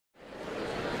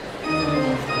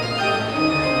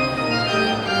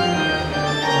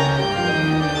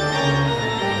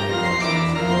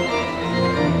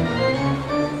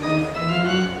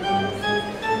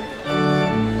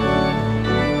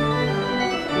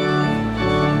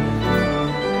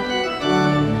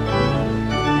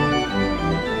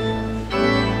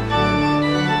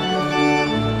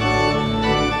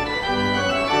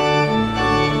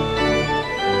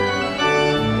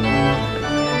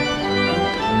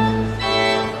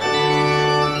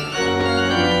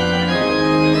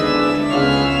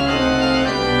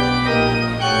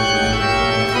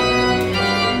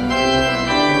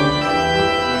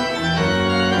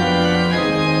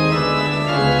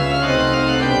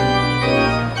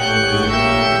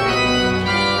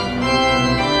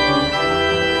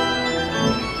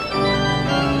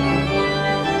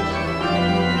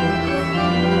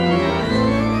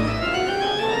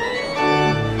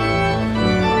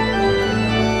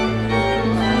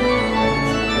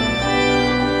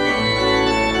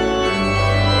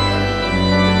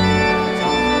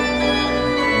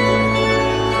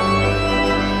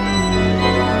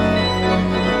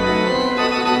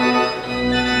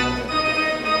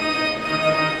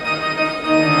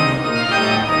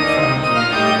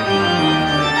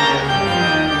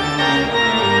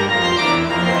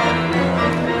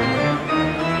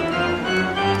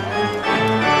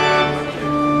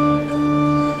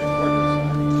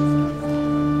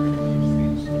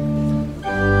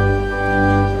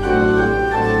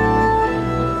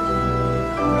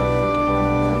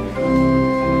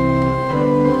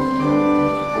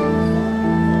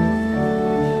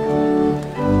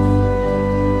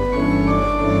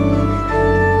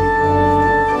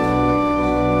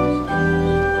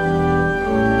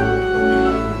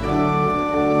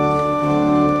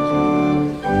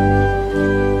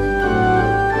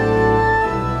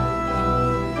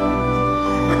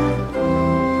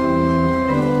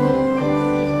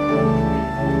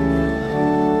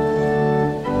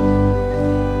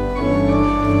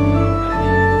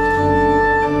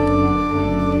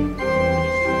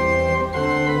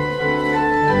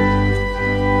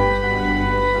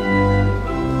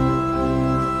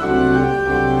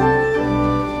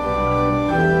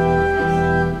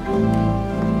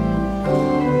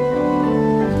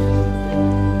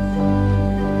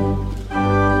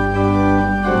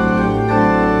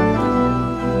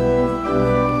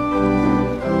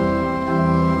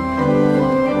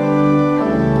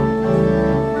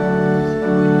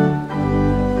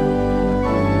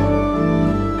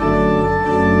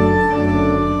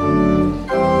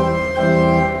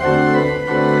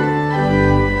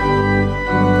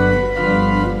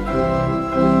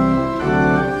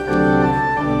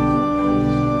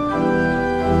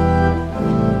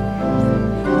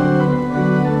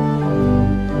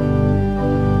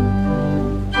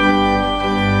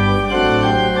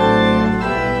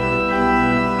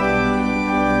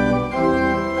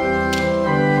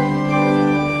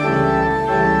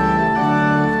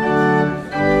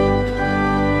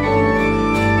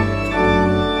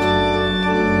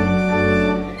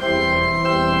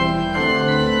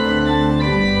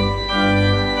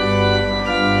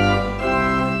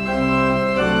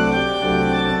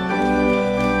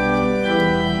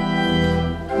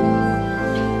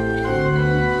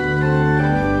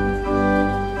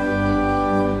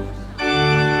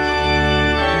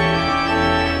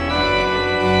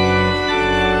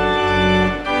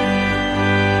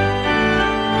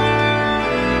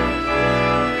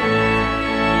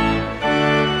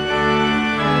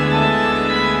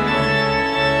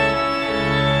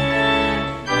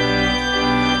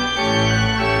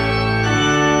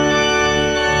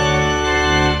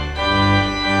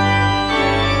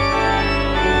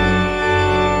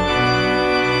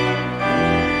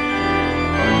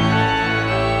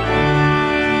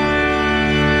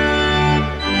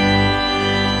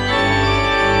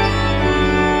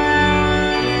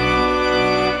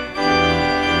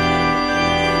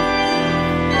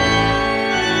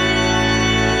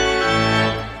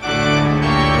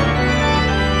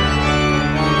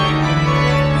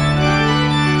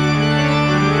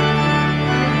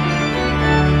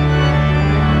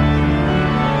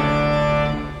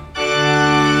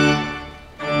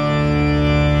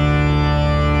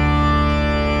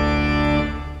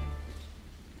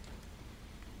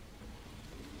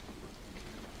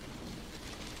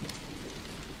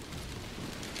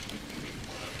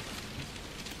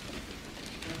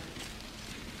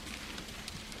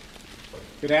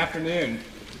Good afternoon.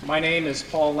 My name is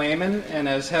Paul Lehman, and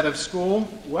as head of school,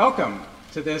 welcome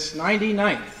to this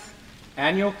 99th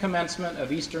annual commencement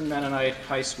of Eastern Mennonite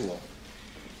High School,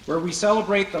 where we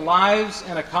celebrate the lives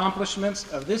and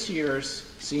accomplishments of this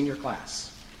year's senior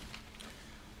class.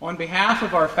 On behalf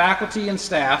of our faculty and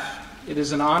staff, it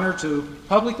is an honor to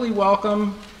publicly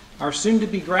welcome our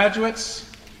soon-to-be graduates,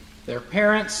 their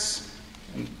parents,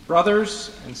 and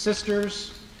brothers and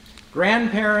sisters,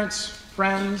 grandparents,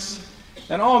 friends,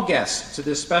 and all guests to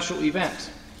this special event.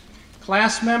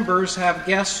 Class members have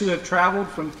guests who have traveled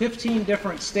from 15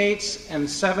 different states and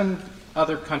 7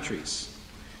 other countries.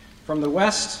 From the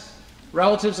West,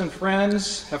 relatives and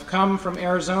friends have come from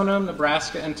Arizona,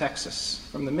 Nebraska, and Texas.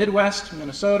 From the Midwest,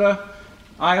 Minnesota,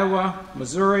 Iowa,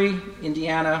 Missouri,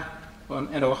 Indiana,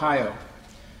 and Ohio.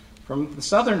 From the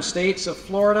southern states of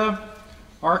Florida,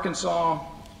 Arkansas,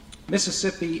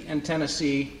 Mississippi, and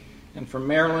Tennessee, and from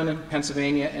Maryland and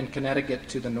Pennsylvania and Connecticut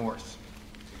to the north.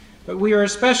 But we are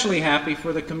especially happy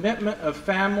for the commitment of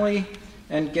family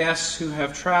and guests who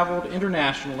have traveled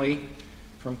internationally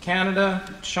from Canada,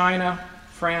 China,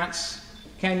 France,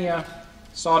 Kenya,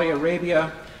 Saudi Arabia,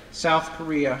 South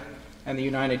Korea, and the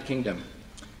United Kingdom.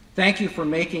 Thank you for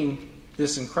making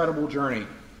this incredible journey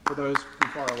for those from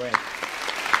far away.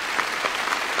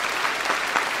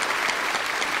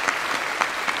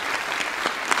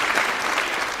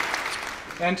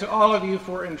 And to all of you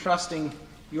for entrusting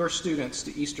your students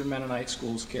to Eastern Mennonite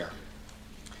School's care.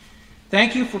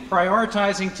 Thank you for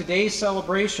prioritizing today's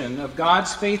celebration of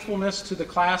God's faithfulness to the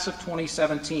class of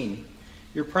 2017.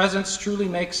 Your presence truly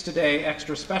makes today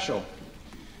extra special.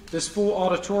 This full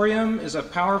auditorium is a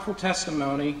powerful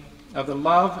testimony of the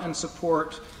love and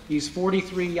support these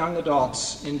 43 young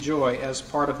adults enjoy as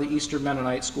part of the Eastern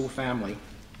Mennonite School family.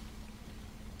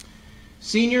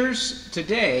 Seniors,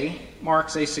 today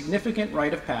marks a significant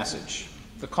rite of passage,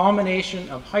 the culmination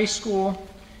of high school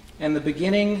and the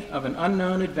beginning of an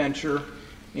unknown adventure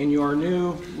in your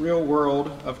new real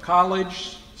world of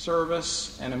college,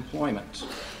 service, and employment.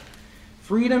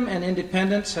 Freedom and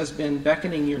independence has been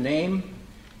beckoning your name,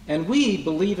 and we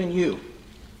believe in you.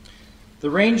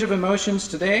 The range of emotions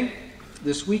today,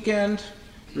 this weekend,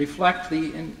 reflect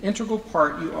the integral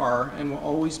part you are and will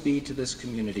always be to this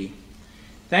community.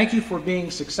 Thank you for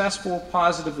being successful,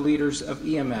 positive leaders of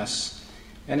EMS,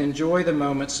 and enjoy the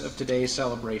moments of today's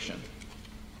celebration.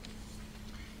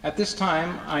 At this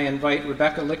time, I invite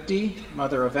Rebecca Lichty,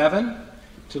 mother of Evan,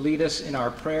 to lead us in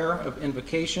our prayer of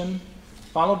invocation,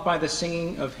 followed by the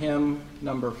singing of hymn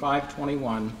number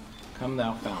 521, Come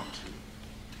Thou Fount.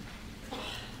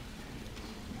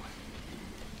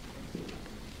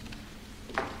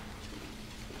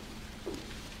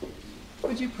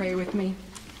 Would you pray with me?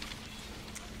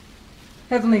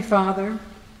 Heavenly Father,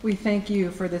 we thank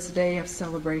you for this day of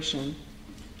celebration.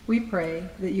 We pray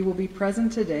that you will be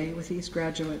present today with these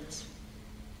graduates.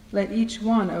 Let each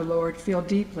one, O Lord, feel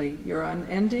deeply your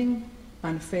unending,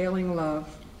 unfailing love.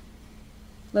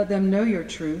 Let them know your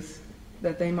truth,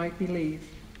 that they might believe.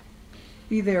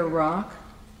 Be their rock,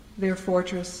 their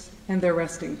fortress, and their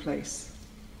resting place.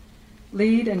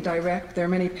 Lead and direct their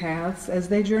many paths as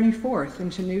they journey forth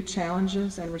into new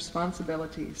challenges and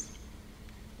responsibilities.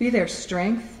 Be their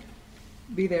strength,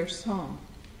 be their song.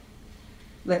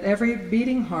 Let every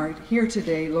beating heart here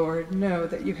today, Lord, know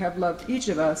that you have loved each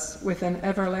of us with an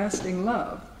everlasting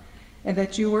love, and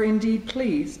that you were indeed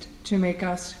pleased to make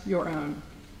us your own.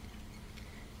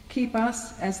 Keep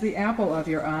us as the apple of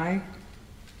your eye.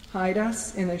 Hide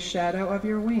us in the shadow of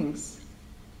your wings.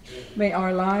 May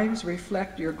our lives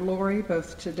reflect your glory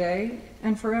both today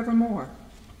and forevermore.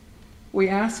 We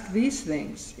ask these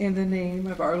things in the name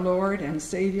of our Lord and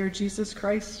Savior, Jesus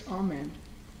Christ. Amen.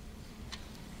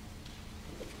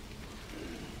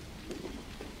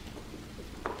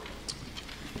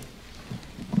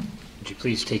 Would you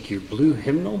please take your blue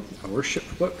hymnal, a worship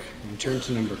book, and turn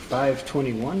to number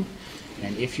 521.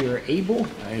 And if you're able,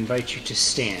 I invite you to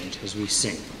stand as we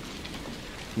sing.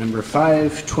 Number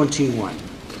 521,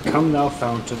 Come Thou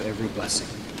Fount of Every Blessing.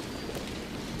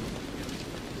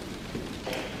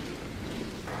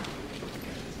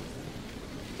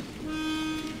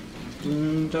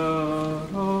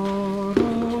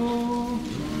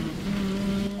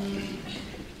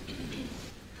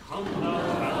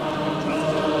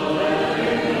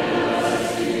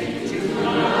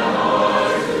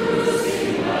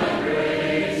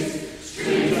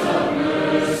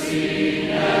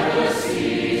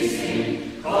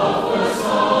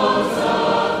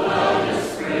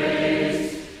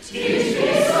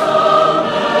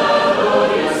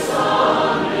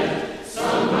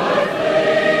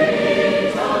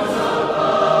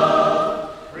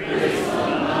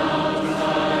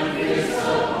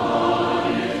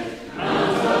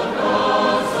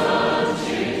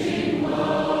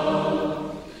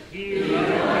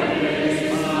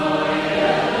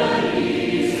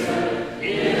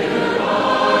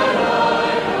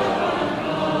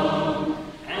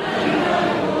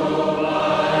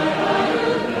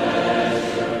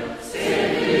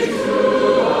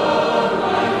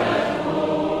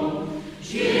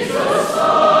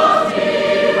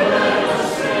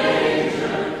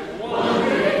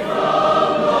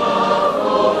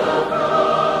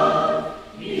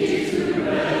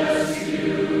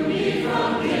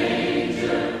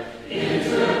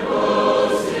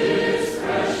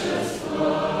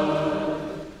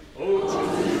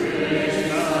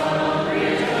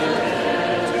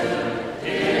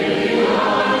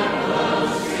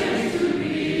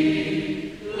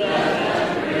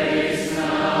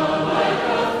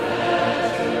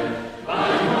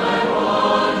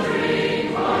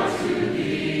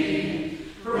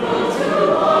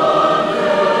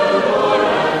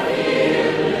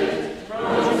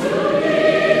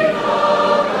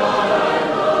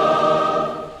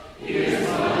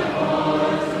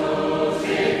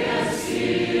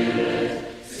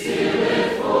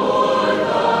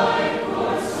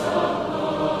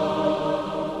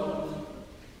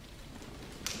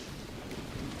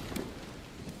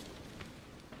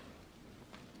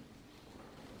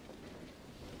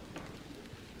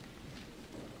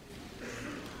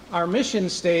 our mission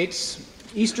states,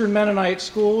 Eastern Mennonite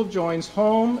School joins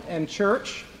home and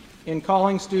church in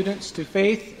calling students to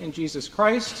faith in Jesus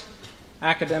Christ,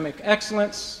 academic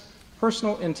excellence,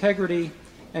 personal integrity,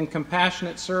 and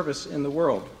compassionate service in the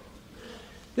world.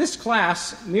 This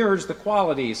class mirrors the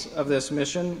qualities of this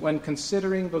mission when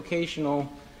considering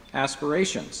vocational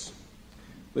aspirations.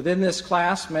 Within this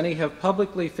class, many have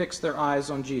publicly fixed their eyes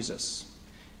on Jesus,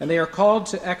 and they are called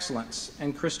to excellence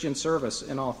and Christian service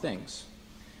in all things.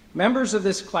 Members of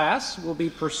this class will be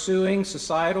pursuing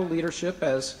societal leadership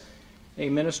as a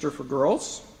minister for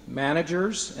girls,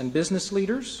 managers, and business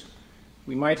leaders.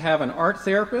 We might have an art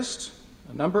therapist,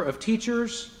 a number of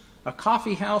teachers, a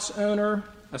coffee house owner,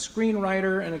 a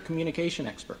screenwriter, and a communication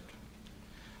expert.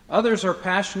 Others are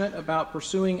passionate about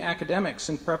pursuing academics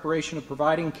in preparation of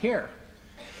providing care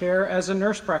as a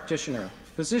nurse practitioner,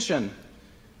 physician,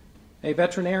 a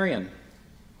veterinarian,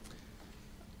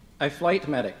 a flight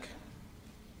medic.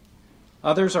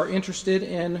 Others are interested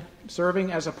in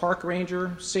serving as a park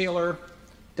ranger, sailor,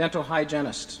 dental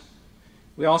hygienist.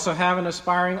 We also have an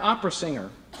aspiring opera singer,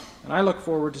 and I look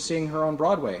forward to seeing her on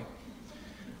Broadway.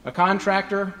 A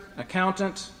contractor,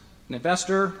 accountant, an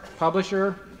investor,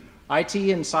 publisher, IT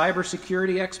and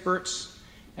cybersecurity experts,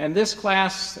 and this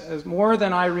class, as more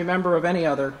than I remember of any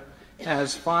other,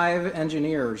 has 5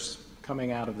 engineers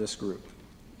coming out of this group.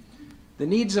 The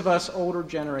needs of us older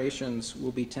generations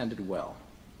will be tended well.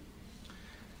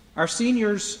 Our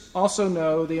seniors also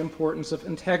know the importance of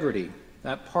integrity,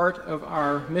 that part of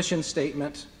our mission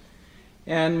statement,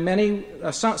 and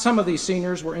some of these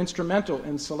seniors were instrumental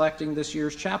in selecting this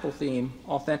year's chapel theme,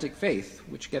 Authentic Faith,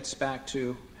 which gets back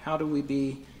to how do we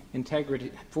be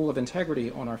full of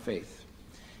integrity on our faith.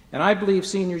 And I believe,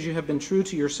 seniors, you have been true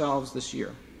to yourselves this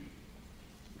year.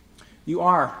 You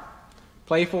are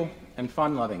playful and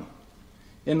fun-loving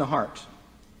in the heart.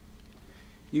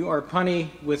 You are punny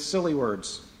with silly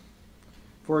words.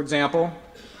 For example,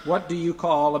 what do you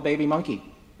call a baby monkey?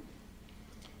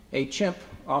 A chimp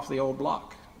off the old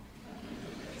block.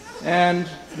 And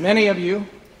many of you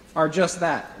are just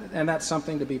that, and that's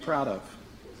something to be proud of.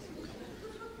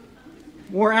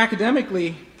 More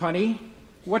academically punny,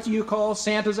 what do you call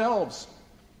Santa's elves?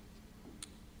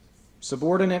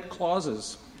 Subordinate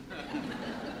clauses.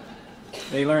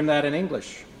 They learned that in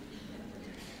English.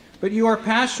 But you are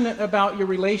passionate about your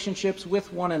relationships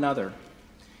with one another.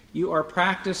 You are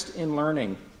practiced in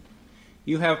learning.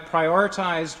 You have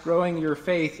prioritized growing your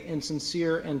faith in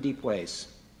sincere and deep ways.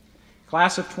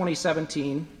 Class of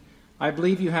 2017, I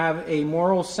believe you have a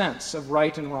moral sense of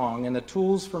right and wrong and the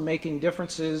tools for making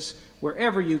differences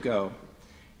wherever you go,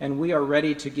 and we are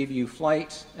ready to give you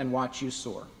flight and watch you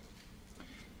soar.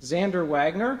 Xander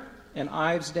Wagner and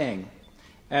Ives Deng,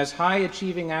 as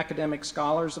high-achieving academic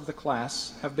scholars of the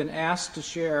class, have been asked to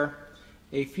share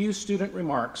a few student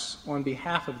remarks on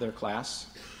behalf of their class.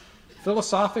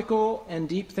 Philosophical and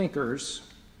deep thinkers,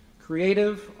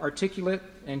 creative, articulate,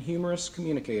 and humorous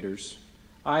communicators,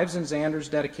 Ives and Xander's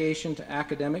dedication to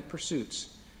academic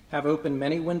pursuits have opened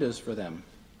many windows for them.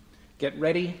 Get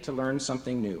ready to learn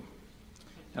something new.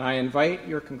 And I invite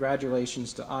your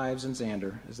congratulations to Ives and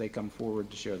Xander as they come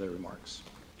forward to share their remarks.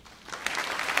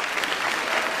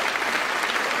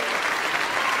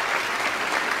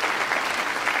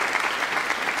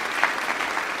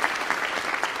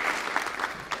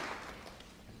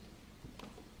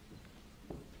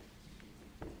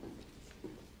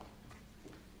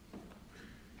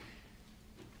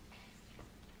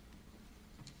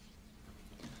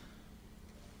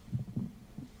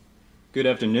 Good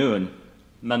afternoon,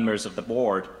 members of the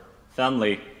board,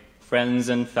 family, friends,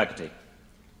 and faculty.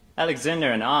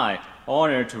 Alexander and I are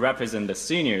honored to represent the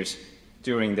seniors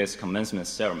during this commencement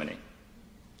ceremony.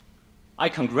 I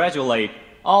congratulate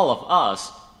all of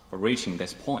us for reaching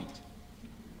this point.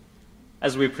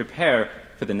 As we prepare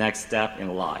for the next step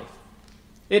in life,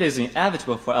 it is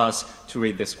inevitable for us to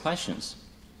read these questions.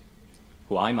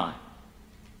 Who am I?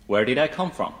 Where did I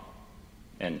come from?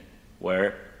 And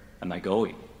where am I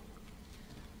going?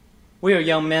 We are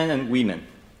young men and women,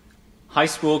 high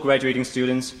school graduating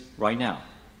students right now.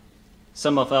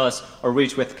 Some of us are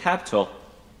rich with capital,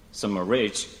 some are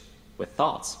rich with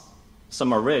thoughts,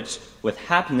 some are rich with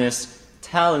happiness,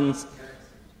 talents,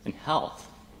 and health.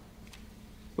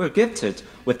 We're gifted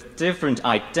with different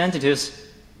identities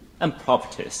and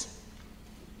properties.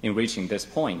 In reaching this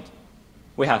point,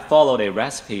 we have followed a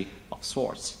recipe of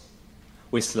sorts.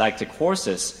 We selected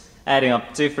courses, adding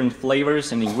up different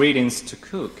flavors and ingredients to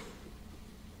cook.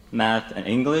 Math and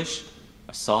English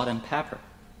are salt and pepper.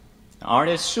 Art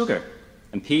is sugar,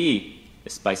 and PE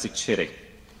is spicy chili.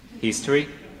 History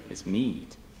is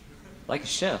meat. Like a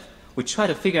chef, we try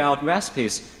to figure out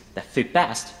recipes that fit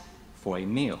best for a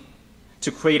meal,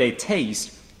 to create a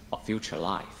taste of future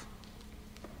life.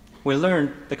 We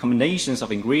learn the combinations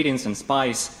of ingredients and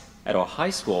spice at our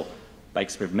high school by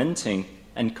experimenting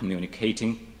and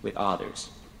communicating with others.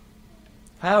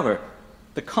 However,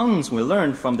 the concepts we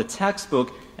learn from the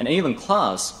textbook and even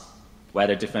class,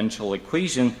 whether differential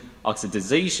equation,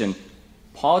 oxidization,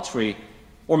 pottery,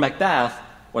 or Macbeth,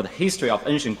 or the history of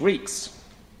ancient Greeks,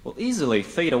 will easily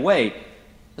fade away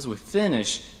as we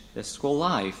finish the school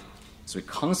life, as we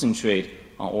concentrate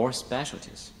on our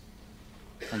specialties.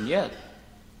 And yet,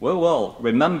 we will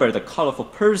remember the colorful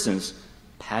persons,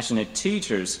 passionate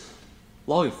teachers,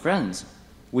 loyal friends,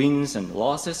 wins and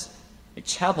losses, a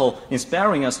chapel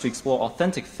inspiring us to explore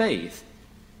authentic faith,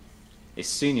 a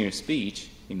senior speech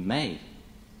in May,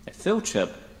 a field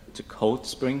trip to Cold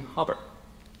Spring Harbor.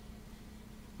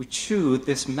 We chew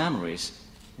these memories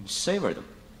and savor them.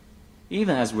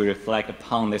 Even as we reflect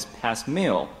upon this past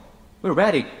meal, we're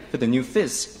ready for the new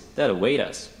feasts that await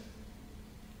us.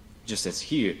 Just as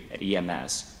here at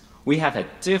EMS, we have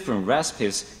had different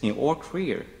recipes in our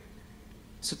career.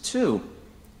 So too,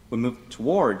 we move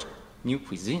toward new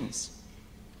cuisines.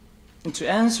 And to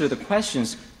answer the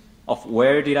questions of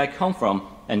where did I come from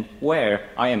and where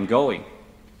I am going,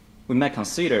 we might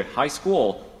consider high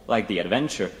school like the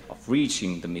adventure of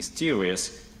reaching the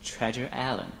mysterious Treasure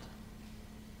Island.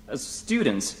 As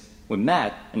students, we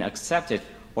met and accepted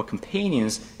our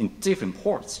companions in different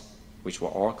ports, which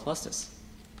were our classes.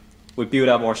 We built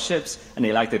up our ships and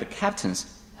elected the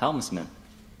captains, helmsmen.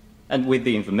 And with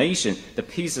the information, the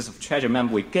pieces of treasure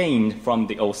map we gained from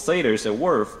the old sailors at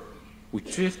Wharf, we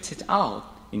drifted out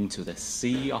into the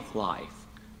sea of life.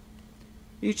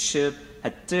 Each ship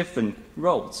had different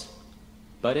roads,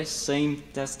 but a same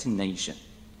destination.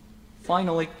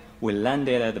 Finally, we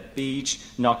landed at the beach,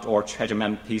 knocked our treasure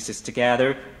map pieces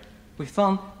together. We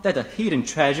found that the hidden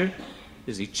treasure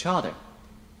is each other.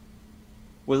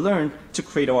 We learned to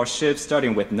create our ship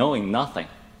starting with knowing nothing,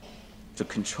 to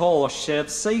control our ship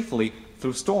safely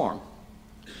through storm,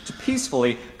 to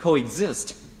peacefully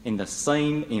coexist in the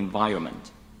same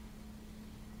environment,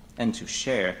 and to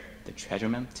share the treasure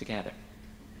map together.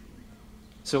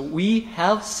 So we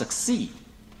have succeeded.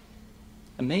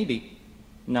 And maybe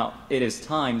now it is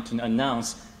time to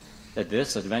announce that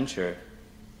this adventure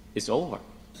is over.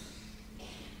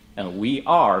 And we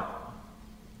are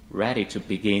ready to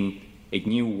begin a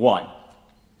new one.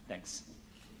 Thanks.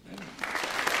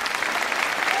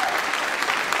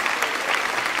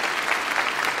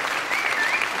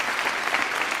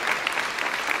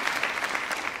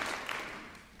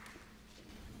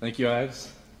 Thank you,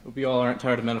 Ives. Hope you all aren't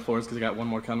tired of metaphors because I got one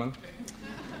more coming.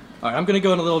 All right, I'm going to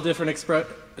go in a little different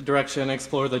direction and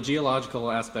explore the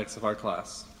geological aspects of our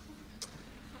class.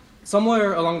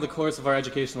 Somewhere along the course of our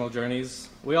educational journeys,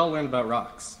 we all learned about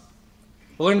rocks.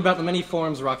 We learned about the many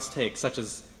forms rocks take, such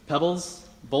as pebbles,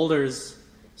 boulders,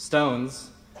 stones,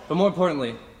 but more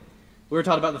importantly, we were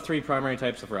taught about the three primary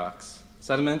types of rocks: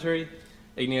 sedimentary,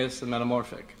 igneous, and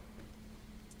metamorphic.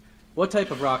 What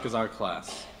type of rock is our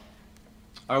class?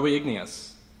 Are we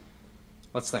igneous?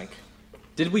 Let's think.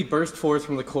 Did we burst forth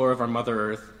from the core of our Mother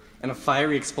Earth in a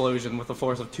fiery explosion with a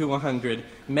force of 200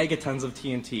 megatons of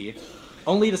TNT,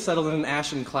 only to settle in an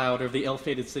ashen cloud over the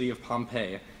ill-fated city of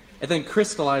Pompeii, and then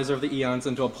crystallize over the eons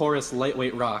into a porous,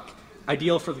 lightweight rock,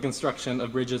 ideal for the construction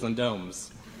of bridges and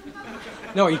domes?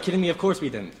 No, are you kidding me? Of course we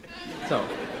didn't. So,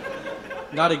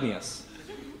 not igneous.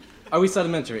 Are we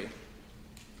sedimentary?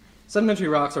 Sedimentary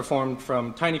rocks are formed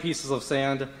from tiny pieces of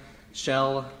sand,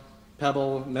 shell,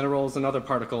 pebble, minerals, and other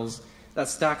particles that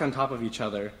stack on top of each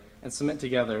other and cement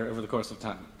together over the course of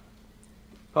time.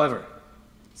 However,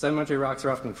 sedimentary rocks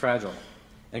are often fragile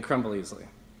and crumble easily.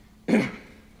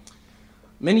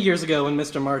 Many years ago, when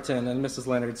Mr. Martin and Mrs.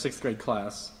 Leonard's sixth grade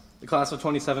class, the class of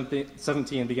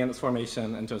 2017 began its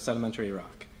formation into a sedimentary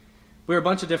rock. We were a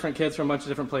bunch of different kids from a bunch of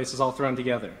different places all thrown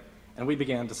together, and we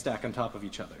began to stack on top of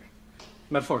each other.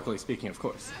 Metaphorically speaking, of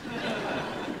course.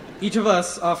 Each of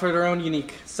us offered our own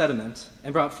unique sediment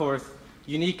and brought forth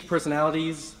unique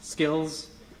personalities, skills,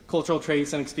 cultural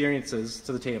traits, and experiences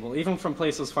to the table, even from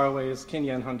places far away as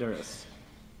Kenya and Honduras.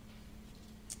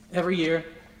 Every year,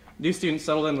 new students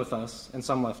settled in with us, and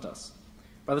some left us.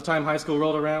 By the time high school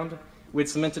rolled around, we'd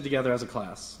cemented together as a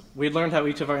class. We'd learned how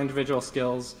each of our individual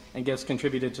skills and gifts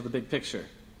contributed to the big picture.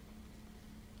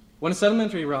 When a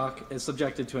sedimentary rock is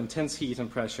subjected to intense heat and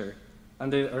pressure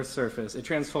under the Earth's surface, it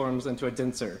transforms into a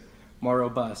denser, more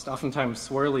robust, oftentimes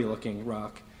swirly-looking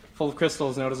rock, full of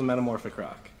crystals known as a metamorphic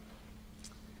rock.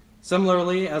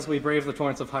 Similarly, as we brave the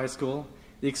torrents of high school,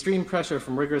 the extreme pressure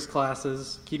from rigorous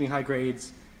classes, keeping high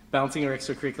grades, balancing our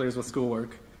extracurriculars with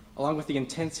schoolwork, along with the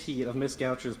intense heat of Miss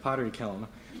Goucher's pottery kiln,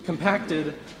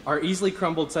 compacted our easily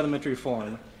crumbled sedimentary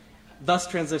form, thus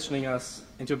transitioning us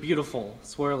into a beautiful,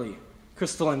 swirly,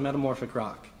 crystalline metamorphic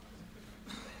rock.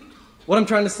 What I'm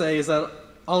trying to say is that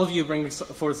all of you bring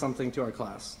forth something to our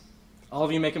class. All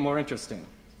of you make it more interesting.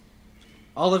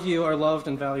 All of you are loved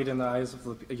and valued in the eyes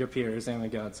of your peers and in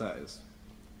God's eyes.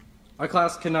 Our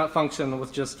class cannot function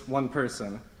with just one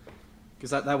person, because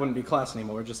that wouldn't be class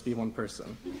anymore, it would just be one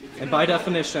person. And by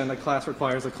definition, a class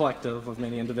requires a collective of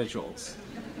many individuals.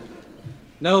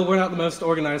 No, we're not the most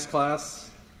organized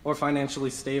class, or financially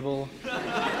stable,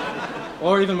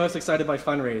 or even most excited by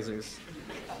fundraisers.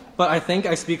 But I think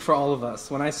I speak for all of us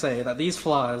when I say that these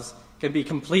flaws can be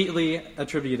completely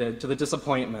attributed to the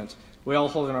disappointment we all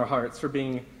hold in our hearts for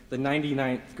being the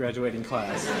 99th graduating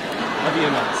class of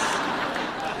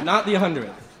EMS, not the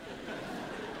 100th.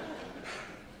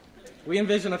 We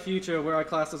envision a future where our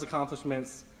class's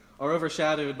accomplishments are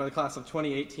overshadowed by the class of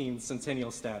 2018's centennial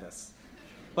status.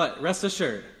 But rest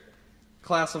assured,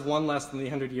 class of one less than the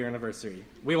 100-year anniversary,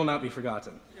 we will not be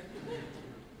forgotten.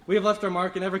 We have left our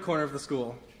mark in every corner of the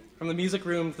school, from the music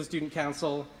room to the student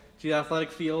council, to the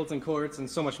athletic fields and courts, and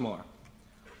so much more.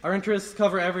 Our interests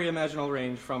cover every imaginable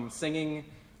range, from singing,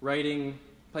 writing,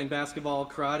 playing basketball,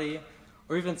 karate,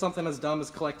 or even something as dumb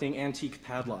as collecting antique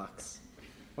padlocks.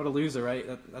 What a loser, right?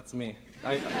 That's me.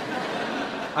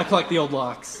 I collect the old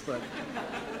locks, but...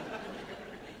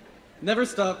 Never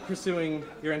stop pursuing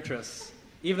your interests,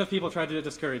 even if people try to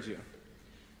discourage you.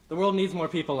 The world needs more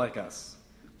people like us.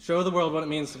 Show the world what it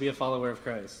means to be a follower of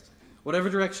Christ. Whatever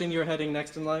direction you're heading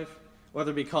next in life,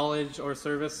 whether it be college or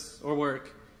service or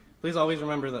work, please always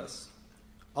remember this.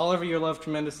 All of you are loved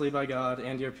tremendously by God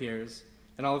and your peers,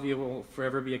 and all of you will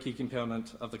forever be a key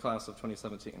component of the class of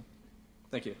 2017.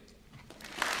 Thank you.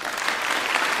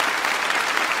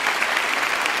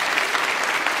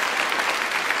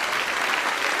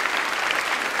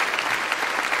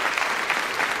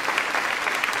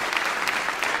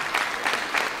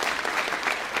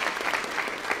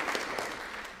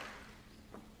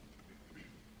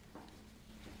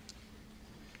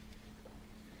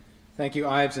 Thank you,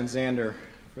 Ives and Xander,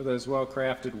 for those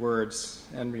well-crafted words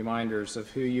and reminders of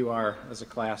who you are as a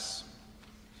class.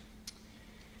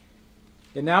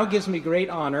 It now gives me great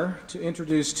honor to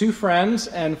introduce two friends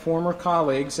and former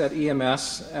colleagues at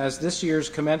EMS as this year's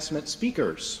commencement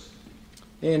speakers.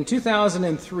 In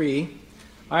 2003,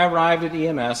 I arrived at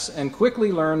EMS and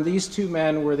quickly learned these two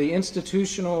men were the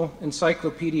institutional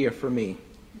encyclopedia for me,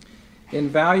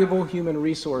 invaluable human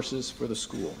resources for the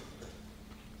school.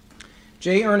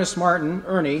 J. Ernest Martin,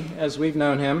 Ernie, as we've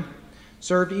known him,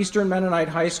 served Eastern Mennonite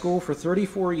High School for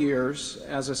 34 years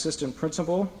as assistant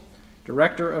principal,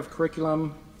 director of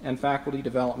curriculum, and faculty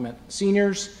development.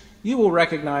 Seniors, you will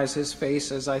recognize his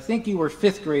face as I think you were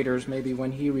fifth graders maybe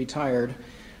when he retired,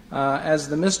 as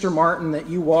the Mr. Martin that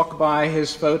you walk by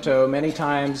his photo many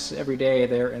times every day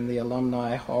there in the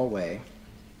alumni hallway.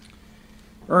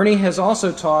 Ernie has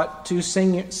also taught two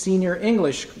senior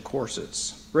English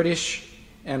courses, British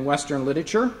and Western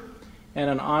Literature, and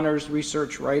an honors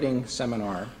research writing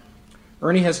seminar.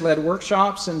 Ernie has led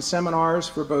workshops and seminars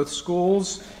for both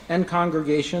schools and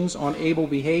congregations on able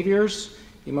behaviors,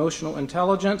 emotional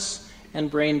intelligence, and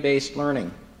brain-based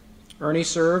learning. Ernie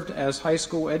served as high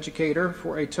school educator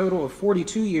for a total of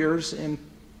 42 years,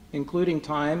 including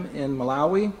time in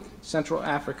Malawi, Central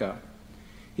Africa.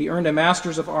 He earned a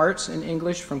Master's of Arts in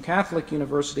English from Catholic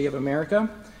University of America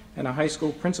and a high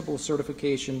school principal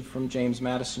certification from James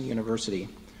Madison University.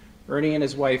 Ernie and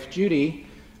his wife Judy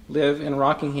live in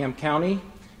Rockingham County.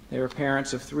 They are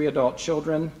parents of 3 adult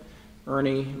children.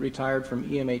 Ernie retired from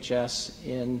EMHS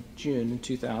in June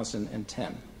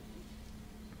 2010.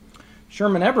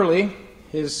 Sherman Eberly,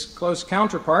 his close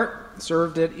counterpart,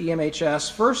 served at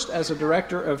EMHS first as a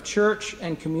director of church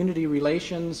and community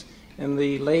relations in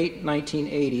the late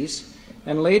 1980s,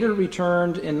 and later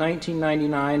returned in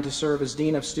 1999 to serve as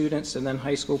Dean of Students and then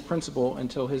high school principal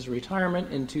until his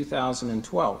retirement in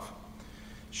 2012.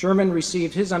 Sherman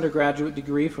received his undergraduate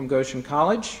degree from Goshen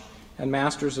College and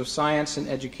Masters of Science in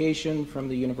Education from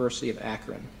the University of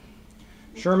Akron.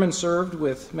 Sherman served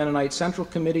with Mennonite Central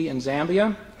Committee in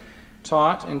Zambia,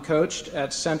 taught and coached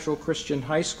at Central Christian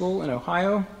High School in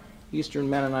Ohio, Eastern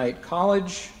Mennonite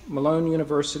College, Malone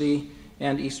University,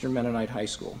 and Eastern Mennonite High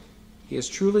School. He is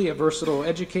truly a versatile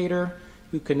educator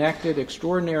who connected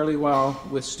extraordinarily well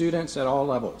with students at all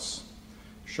levels.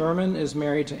 Sherman is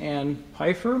married to Ann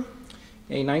Pfeiffer,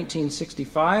 a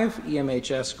 1965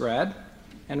 EMHS grad,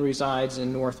 and resides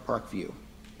in North Parkview.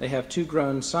 They have 2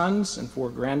 grown sons and 4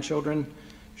 grandchildren.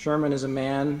 Sherman is a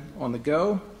man on the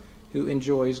go who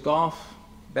enjoys golf,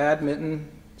 badminton,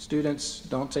 Students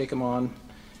don't take him on.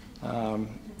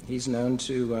 He's known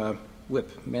to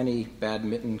whip many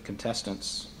badminton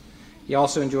contestants. He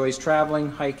also enjoys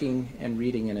traveling, hiking, and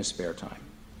reading in his spare time.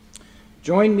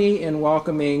 Join me in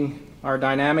welcoming our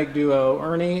dynamic duo,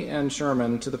 Ernie and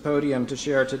Sherman, to the podium to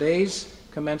share today's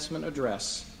commencement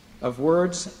address of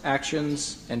words,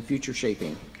 actions, and future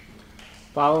shaping.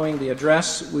 Following the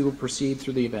address, we will proceed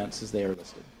through the events as they are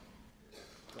listed.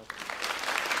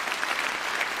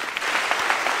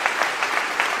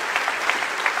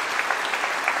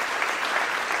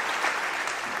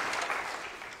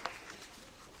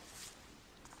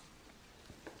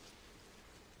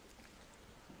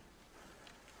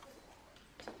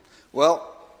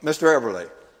 Well, Mr. Everly,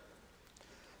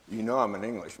 you know I'm an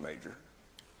English major.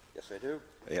 Yes, I do.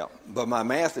 Yeah, but my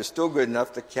math is still good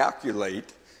enough to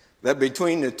calculate that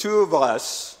between the two of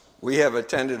us, we have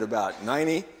attended about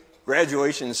 90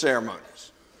 graduation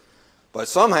ceremonies. But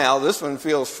somehow this one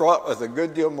feels fraught with a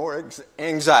good deal more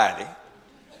anxiety.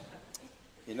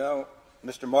 You know,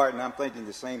 Mr. Martin, I'm thinking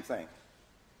the same thing.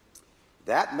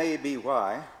 That may be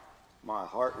why my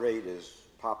heart rate is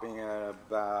popping at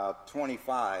about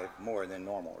 25 more than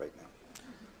normal right now.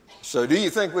 So do you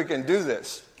think we can do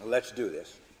this? Let's do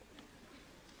this.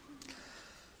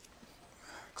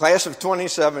 Class of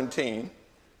 2017,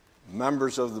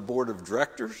 members of the Board of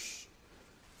Directors,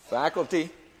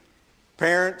 faculty,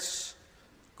 parents,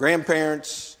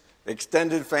 grandparents,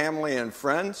 extended family, and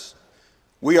friends,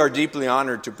 we are deeply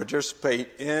honored to participate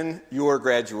in your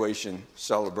graduation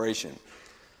celebration.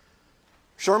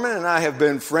 Sherman and I have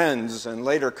been friends and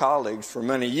later colleagues for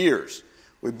many years.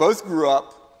 We both grew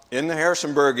up in the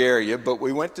Harrisonburg area, but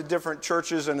we went to different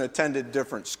churches and attended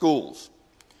different schools.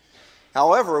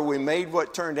 However, we made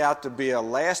what turned out to be a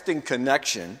lasting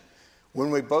connection when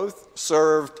we both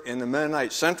served in the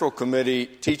Mennonite Central Committee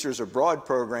Teachers Abroad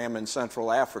program in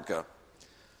Central Africa.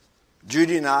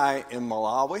 Judy and I in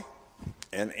Malawi,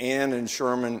 and Ann and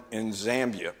Sherman in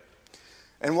Zambia.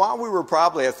 And while we were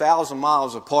probably 1,000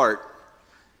 miles apart,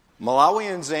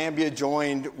 Malawi and Zambia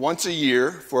joined once a year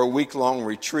for a week-long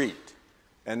retreat,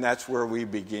 and that's where we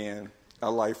began a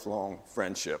lifelong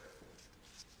friendship.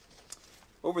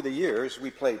 Over the years, we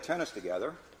played tennis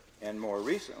together, and more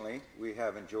recently, we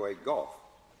have enjoyed golf.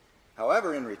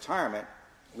 However, in retirement,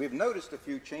 we've noticed a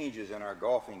few changes in our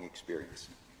golfing experience.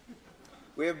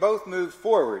 We have both moved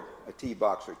forward a tee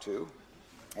box or two,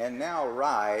 and now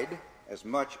ride as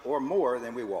much or more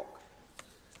than we walk.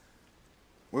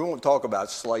 We won't talk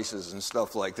about slices and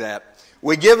stuff like that.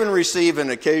 We give and receive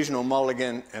an occasional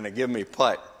mulligan and a give me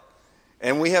putt.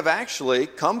 And we have actually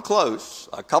come close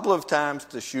a couple of times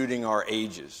to shooting our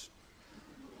ages.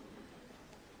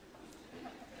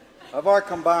 Of our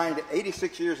combined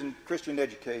 86 years in Christian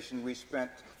education, we spent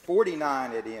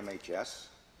 49 at EMHS,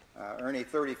 Ernie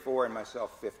 34 and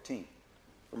myself 15.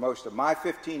 For most of my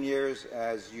 15 years,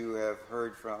 as you have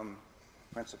heard from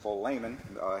Principal Lehman,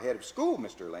 head of school,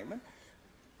 Mr. Lehman,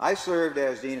 I served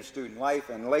as Dean of Student Life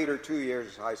and later 2 years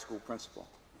as high school principal.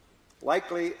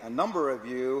 Likely a number of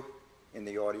you in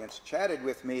the audience chatted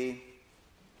with me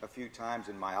a few times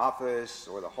in my office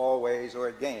or the hallways or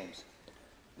at games.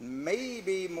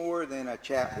 Maybe more than a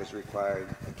chat was required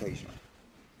occasionally.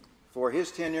 For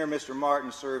his tenure, Mr.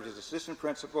 Martin served as assistant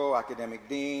principal, academic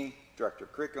dean, director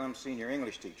of curriculum, senior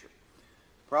English teacher.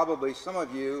 Probably some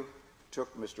of you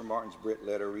took Mr. Martin's Brit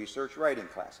Lit or research writing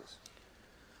classes.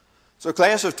 So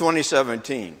class of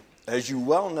 2017, as you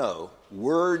well know,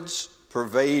 words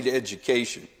pervade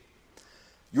education.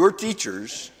 Your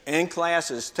teachers and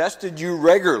classes tested you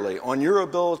regularly on your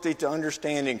ability to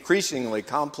understand increasingly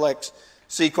complex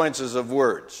sequences of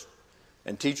words.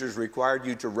 And teachers required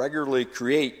you to regularly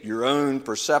create your own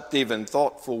perceptive and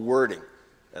thoughtful wording.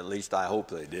 At least I hope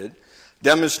they did.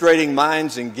 Demonstrating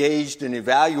minds engaged in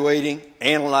evaluating,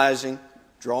 analyzing,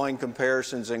 drawing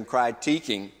comparisons, and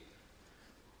critiquing.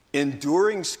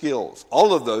 Enduring skills.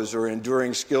 All of those are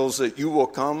enduring skills that you will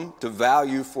come to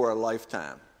value for a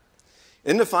lifetime.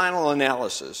 In the final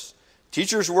analysis,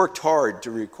 teachers worked hard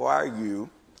to require you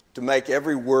to make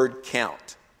every word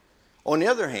count. On the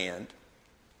other hand,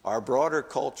 our broader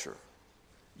culture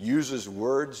uses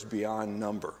words beyond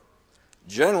number,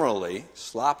 generally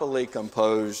sloppily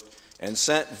composed and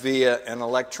sent via an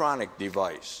electronic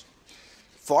device.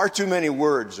 Far too many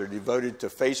words are devoted to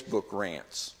Facebook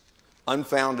rants,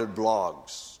 unfounded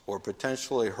blogs, or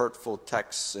potentially hurtful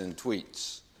texts and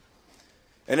tweets.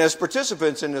 And as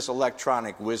participants in this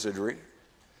electronic wizardry,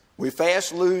 we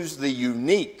fast lose the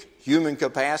unique human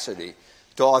capacity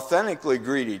to authentically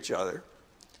greet each other,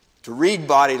 to read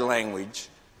body language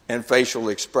and facial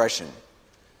expression.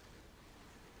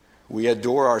 We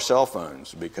adore our cell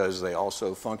phones because they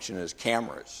also function as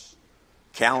cameras,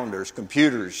 calendars,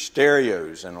 computers,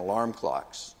 stereos, and alarm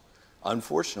clocks.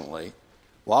 Unfortunately,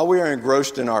 while we are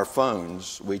engrossed in our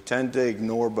phones, we tend to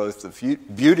ignore both the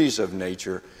beauties of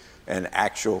nature and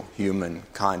actual human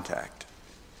contact.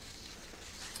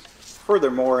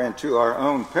 Furthermore, and to our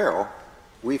own peril,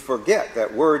 we forget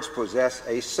that words possess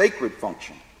a sacred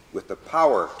function with the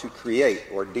power to create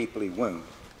or deeply wound.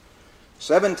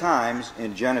 7 times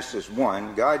in Genesis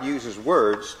 1, God uses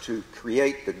words to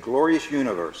create the glorious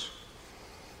universe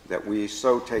that we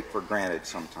so take for granted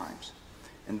sometimes.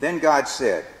 And then God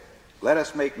said, "Let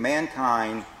us make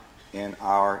mankind in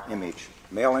our image."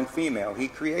 Male and female, he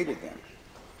created them.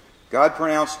 God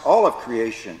pronounced all of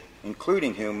creation,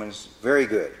 including humans, very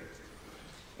good.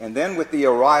 And then with the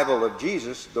arrival of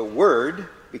Jesus, the Word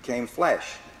became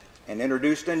flesh and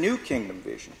introduced a new kingdom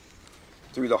vision.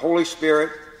 Through the Holy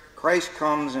Spirit, Christ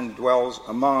comes and dwells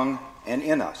among and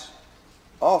in us,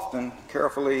 often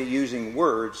carefully using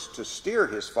words to steer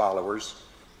his followers,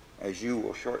 as you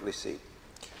will shortly see.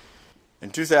 In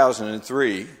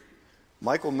 2003,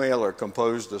 Michael Mailer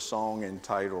composed a song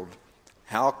entitled,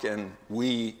 "How Can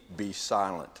We Be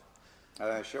Silent?"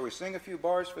 Shall we sing a few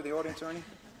bars for the audience, Ernie?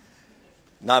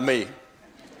 Not me,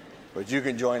 but you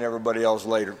can join everybody else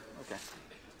later. Okay.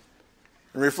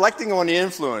 In reflecting on the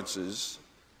influences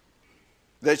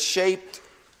that shaped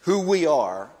who we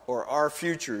are or our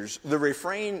futures, the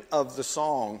refrain of the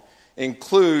song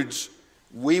includes,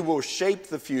 "We will shape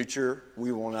the future,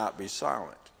 we will not be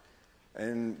silent."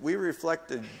 And we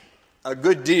reflected a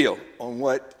good deal on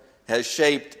what has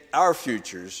shaped our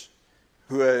futures,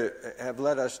 who have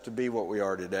led us to be what we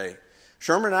are today.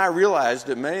 Sherman and I realized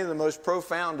that many of the most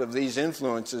profound of these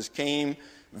influences came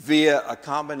via a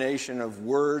combination of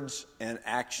words and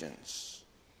actions.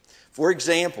 For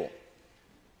example,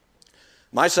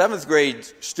 my 7th grade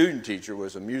student teacher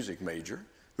was a music major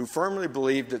who firmly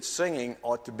believed that singing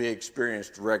ought to be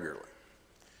experienced regularly,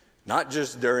 not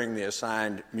just during the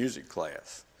assigned music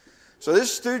class. So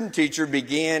this student teacher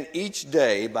began each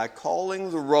day by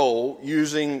calling the roll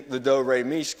using the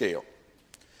do-re-mi scale.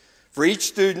 For each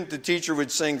student, the teacher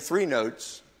would sing 3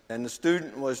 notes, and the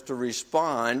student was to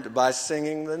respond by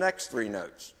singing the next 3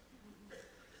 notes.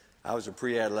 I was a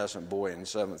pre-adolescent boy in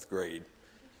 7th grade,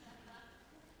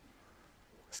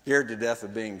 scared to death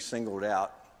of being singled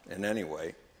out in any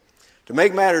way. To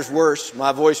make matters worse,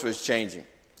 my voice was changing.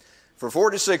 For 4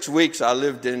 to 6 weeks, I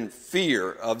lived in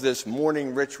fear of this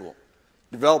morning ritual,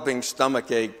 developing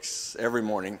stomach aches every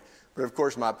morning. But of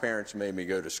course, my parents made me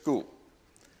go to school.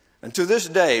 And to this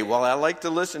day, while I like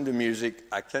to listen to music,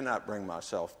 I cannot bring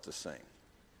myself to sing.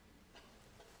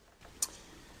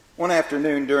 One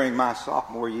afternoon during my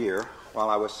sophomore year,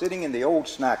 while I was sitting in the old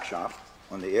snack shop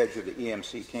on the edge of the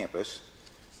EMC campus,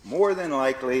 more than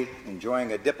likely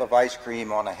enjoying a dip of ice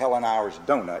cream on a Helen Hours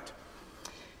donut,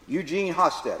 Eugene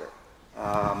Hostetter,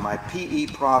 my PE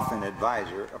prof and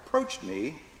advisor, approached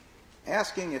me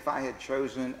asking if I had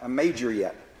chosen a major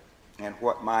yet and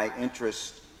what my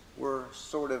interests were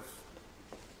sort of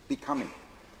becoming.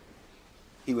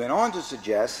 He went on to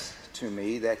suggest to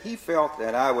me that he felt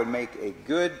that I would make a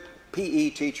good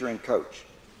PE teacher and coach.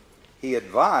 He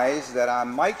advised that I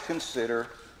might consider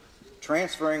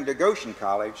transferring to Goshen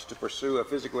College to pursue a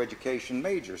physical education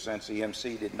major, since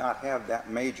EMC did not have that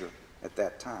major at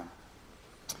that time.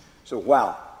 So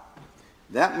wow,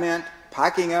 that meant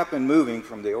packing up and moving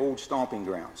from the old stomping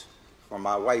grounds for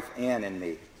my wife Ann and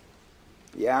me.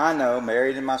 Yeah, I know,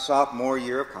 married in my sophomore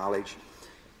year of college.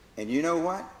 And you know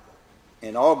what?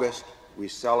 In August, we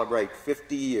celebrate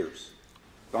 50 years.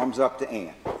 Thumbs up to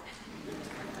Ann.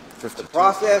 The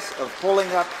process of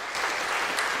pulling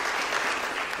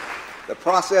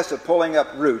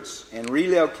up roots and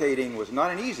relocating was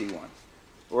not an easy one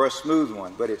or a smooth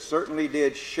one, but it certainly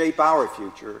did shape our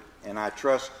future, and I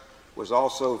trust was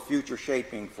also future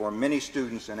shaping for many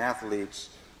students and athletes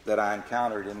that I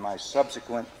encountered in my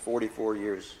subsequent 44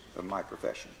 years of my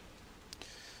profession.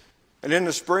 And in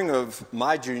the spring of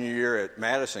my junior year at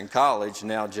Madison College,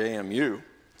 now JMU,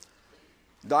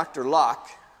 Dr. Locke,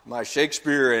 my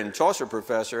Shakespeare and Chaucer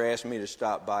professor, asked me to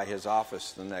stop by his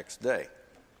office the next day.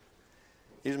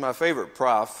 He's my favorite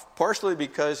prof, partially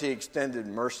because he extended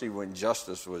mercy when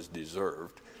justice was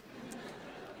deserved.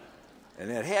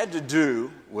 And it had to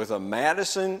do with a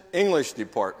Madison English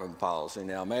department policy.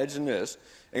 Now imagine this,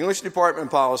 English department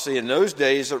policy in those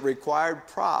days that required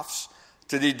profs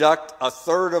to deduct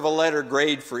 1/3 of a letter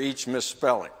grade for each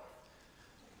misspelling.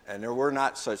 And there were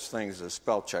not such things as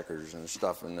spell checkers and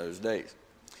stuff in those days.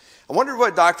 I wondered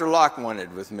what Dr. Locke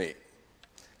wanted with me.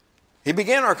 He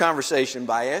began our conversation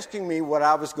by asking me what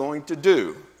I was going to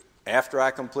do after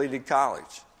I completed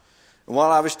college. And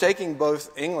while I was taking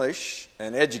both English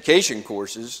and education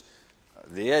courses,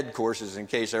 the ed courses in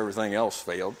case everything else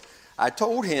failed, I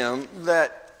told him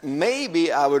that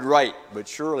maybe I would write, but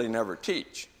surely never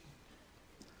teach.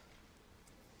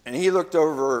 And he looked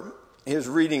over his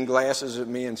reading glasses at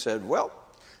me and said, "Well,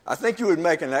 I think you would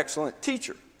make an excellent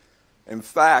teacher. In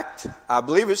fact, I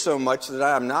believe it so much that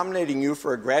I am nominating you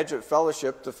for a graduate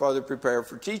fellowship to further prepare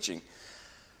for teaching."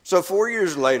 So 4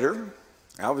 years later,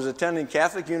 I was attending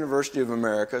Catholic University of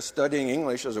America, studying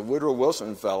English as a Woodrow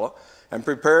Wilson Fellow, and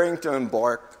preparing to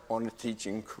embark on a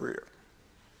teaching career.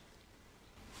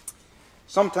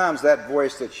 Sometimes that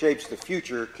voice that shapes the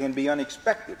future can be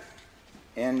unexpected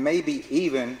and maybe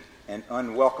even an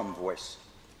unwelcome voice.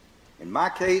 In my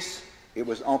case, it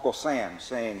was Uncle Sam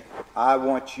saying, "I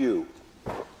want you."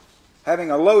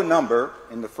 Having a low number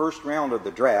in the first round of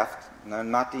the draft,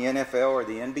 not the NFL or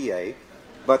the NBA,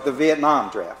 but the Vietnam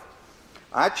draft,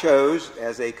 I chose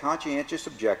as a conscientious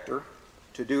objector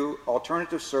to do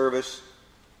alternative service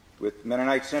with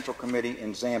Mennonite Central Committee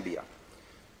in Zambia.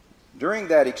 During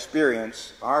that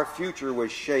experience, our future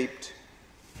was shaped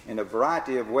in a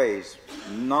variety of ways,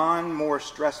 none more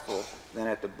stressful than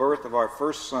at the birth of our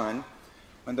first son,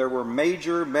 when there were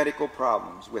major medical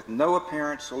problems with no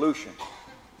apparent solution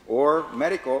or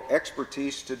medical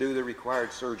expertise to do the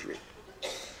required surgery.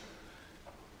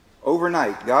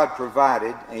 Overnight, God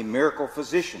provided a miracle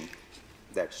physician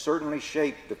that certainly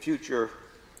shaped the future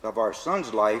of our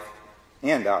son's life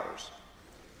and ours.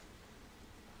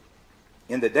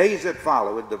 In the days that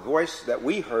followed, the voice that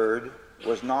we heard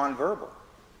was nonverbal,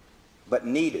 but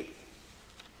needed,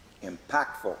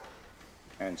 impactful,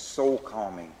 and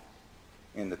soul-calming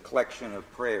in the collection of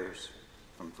prayers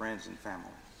from friends and family.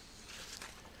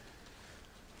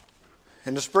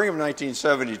 In the spring of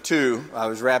 1972, I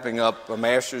was wrapping up a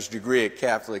master's degree at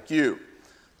Catholic U.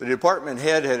 The department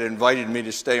head had invited me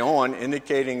to stay on,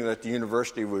 indicating that the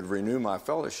university would renew my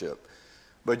fellowship.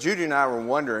 But Judy and I were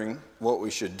wondering what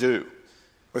we should do.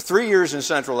 With 3 years in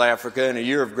Central Africa and a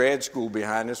year of grad school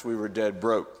behind us, we were dead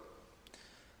broke.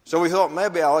 So we thought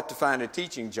maybe I ought to find a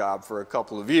teaching job for a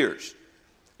couple of years.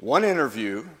 One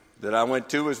interview that I went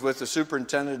to was with the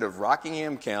superintendent of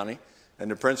Rockingham County and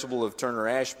the principal of Turner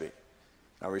Ashby.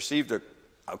 I received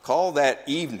a call that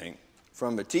evening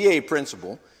from a TA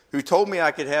principal who told me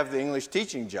I could have the English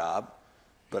teaching job,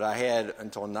 but I had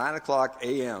until 9 o'clock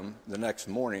a.m. the next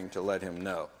morning to let him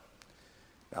know.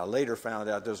 I later found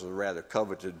out this was a rather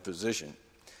coveted position,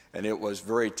 and it was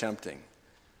very tempting.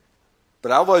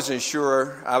 But I wasn't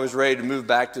sure I was ready to move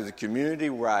back to the community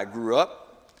where I grew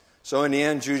up. So in the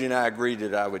end, Judy and I agreed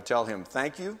that I would tell him,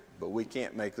 "Thank you, but we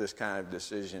can't make this kind of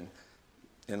decision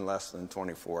in less than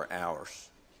 24 hours.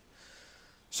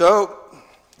 So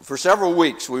for several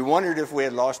weeks, we wondered if we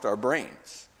had lost our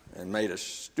brains and made a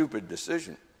stupid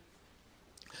decision.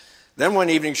 Then one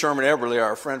evening, Sherman Eberly,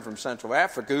 our friend from Central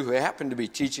Africa, who happened to be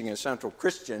teaching at Central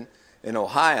Christian in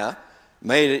Ohio,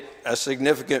 made a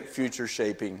significant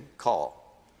future-shaping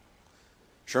call.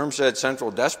 Sherm said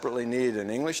Central desperately needed an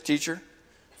English teacher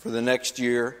for the next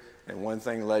year, and one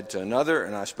thing led to another,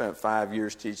 and I spent 5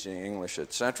 years teaching English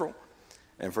at Central,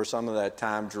 and for some of that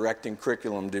time directing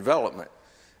curriculum development.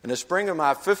 In the spring of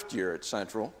my 5th year at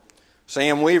Central,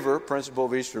 Sam Weaver, principal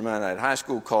of Eastern Mennonite High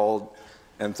School, called,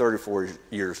 and 34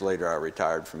 years later I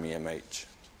retired from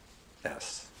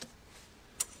EMHS.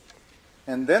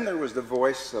 And then there was the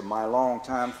voice of my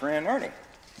longtime friend Ernie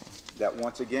that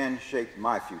once again shaped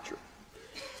my future.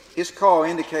 His call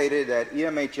indicated that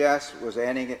EMHS was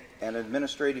adding an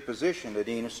administrative position to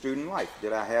Dean of Student Life.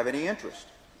 Did I have any interest?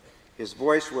 His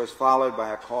voice was followed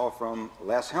by a call from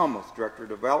Les Helmuth, Director of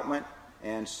Development,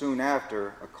 and soon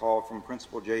after a call from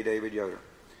Principal J. David Yoder.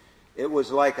 It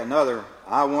was like another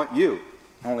 "I want you,"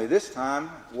 only this time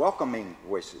welcoming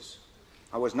voices.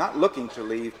 I was not looking to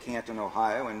leave Canton,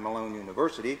 Ohio and Malone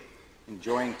University,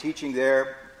 enjoying teaching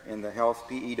there in the health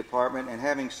PE department and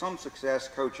having some success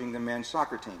coaching the men's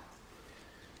soccer team.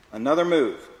 Another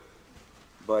move,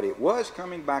 but it was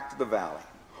coming back to the valley,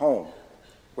 home,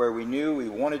 where we knew we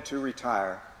wanted to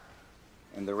retire,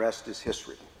 and the rest is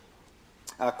history.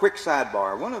 A quick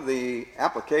sidebar. One of the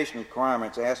application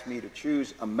requirements asked me to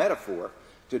choose a metaphor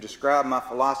to describe my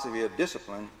philosophy of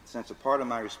discipline, since a part of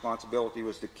my responsibility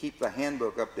was to keep the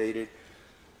handbook updated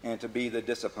and to be the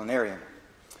disciplinarian.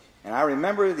 And I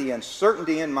remember the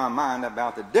uncertainty in my mind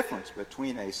about the difference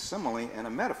between a simile and a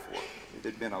metaphor. It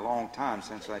had been a long time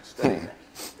since I'd studied that.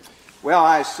 Well,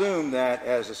 I assumed that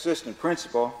as assistant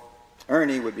principal,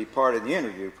 Ernie would be part of the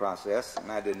interview process,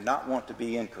 and I did not want to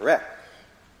be incorrect,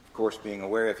 of course being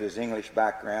aware of his English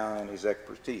background and his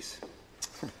expertise.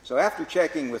 So after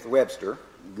checking with Webster,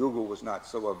 Google was not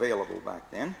so available back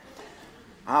then,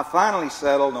 I finally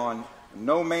settled on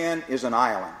No Man is an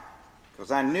Island,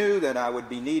 because I knew that I would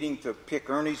be needing to pick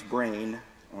Ernie's brain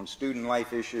on student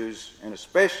life issues, and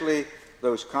especially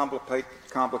those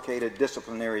complicated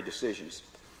disciplinary decisions.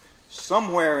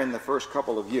 Somewhere in the first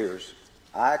couple of years,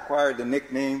 I acquired the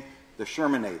nickname the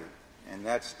Shermanator, and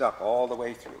that stuck all the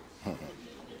way through.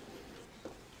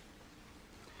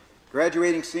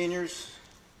 Graduating seniors,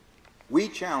 we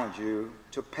challenge you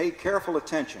to pay careful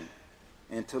attention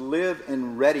and to live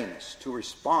in readiness to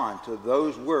respond to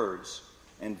those words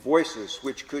and voices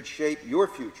which could shape your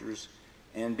futures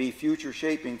and be future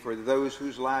shaping for those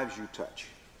whose lives you touch.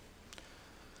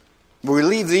 We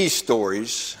leave these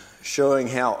stories showing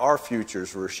how our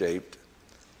futures were shaped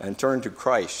and turn to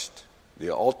Christ,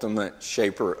 the ultimate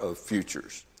shaper of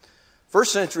futures.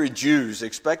 First century Jews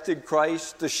expected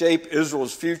Christ to shape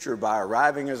Israel's future by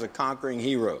arriving as a conquering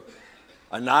hero,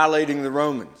 annihilating the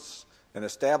Romans, and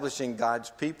establishing God's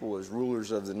people as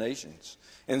rulers of the nations.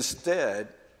 Instead,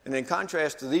 and in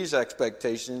contrast to these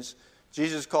expectations,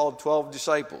 Jesus called 12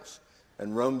 disciples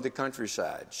and roamed the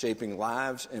countryside, shaping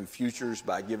lives and futures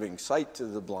by giving sight to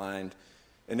the blind,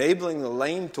 enabling the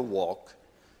lame to walk,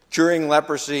 curing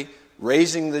leprosy,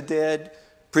 raising the dead,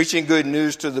 preaching good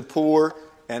news to the poor,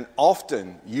 and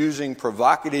often using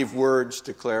provocative words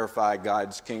to clarify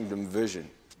God's kingdom vision.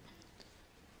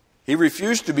 He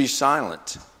refused to be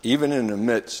silent, even in the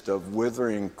midst of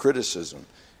withering criticism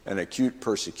and acute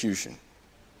persecution.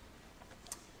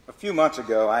 A few months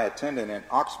ago, I attended an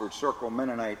Oxford Circle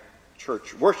Mennonite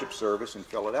church worship service in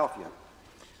Philadelphia.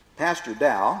 Pastor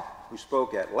Dow, who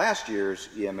spoke at last year's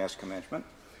EMS commencement,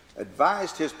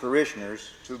 advised his parishioners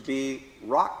to be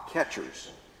rock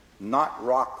catchers, not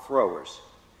rock throwers.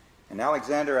 And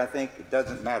Alexander, I think it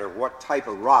doesn't matter what type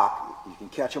of rock, you can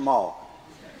catch them all.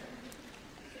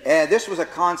 And this was a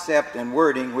concept and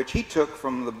wording which he took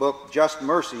from the book Just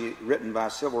Mercy, written by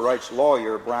civil rights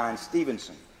lawyer Brian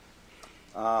Stevenson.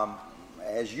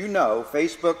 As you know,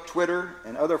 Facebook, Twitter,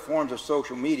 and other forms of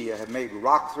social media have made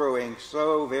rock throwing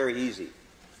so very easy.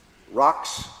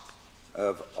 Rocks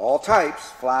of all types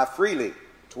fly freely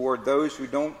toward those who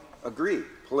don't agree,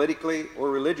 politically or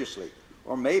religiously,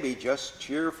 or maybe just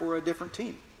cheer for a different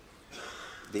team.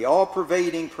 The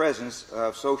all-pervading presence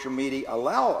of social media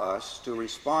allow us to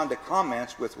respond to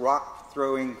comments with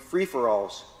rock-throwing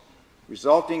free-for-alls,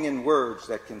 resulting in words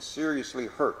that can seriously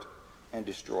hurt and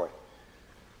destroy.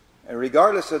 And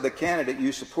regardless of the candidate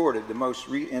you supported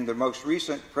in the most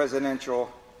recent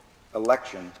presidential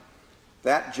election,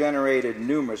 that generated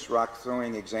numerous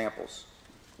rock-throwing examples,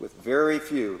 with very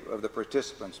few of the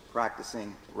participants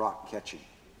practicing rock catching.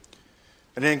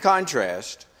 And in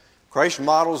contrast, Christ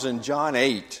models in John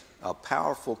 8 a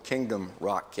powerful kingdom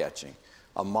rock catching,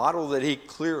 a model that he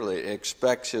clearly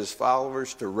expects his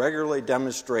followers to regularly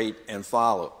demonstrate and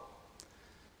follow.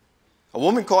 A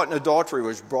woman caught in adultery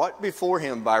was brought before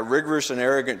him by rigorous and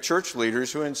arrogant church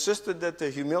leaders who insisted that the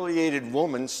humiliated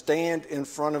woman stand in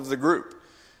front of the group.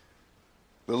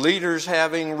 The leaders,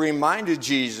 having reminded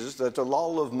Jesus that the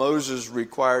law of Moses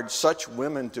required such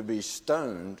women to be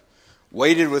stoned,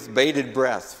 waited with bated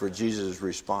breath for Jesus'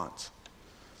 response.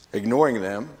 Ignoring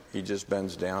them, he just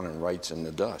bends down and writes in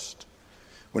the dust.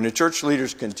 When the church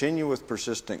leaders continue with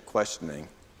persistent questioning,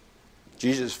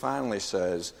 Jesus finally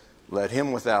says, "Let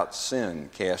him without sin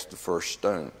cast the first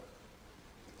stone."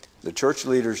 The church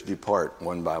leaders depart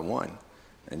one by one,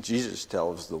 and Jesus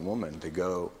tells the woman to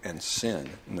go and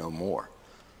sin no more.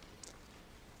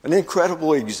 An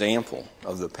incredible example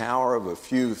of the power of a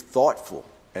few thoughtful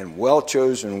and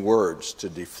well-chosen words to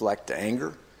deflect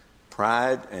anger,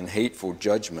 pride, and hateful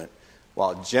judgment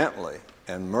while gently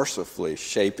and mercifully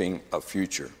shaping a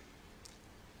future.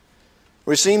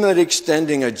 We see that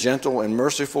extending a gentle and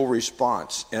merciful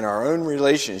response in our own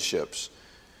relationships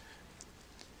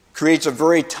creates a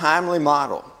very timely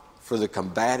model for the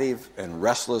combative and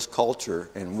restless culture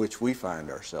in which we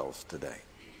find ourselves today.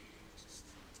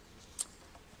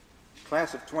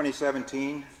 Class of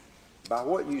 2017, by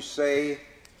what you say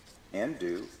and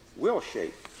do will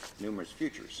shape numerous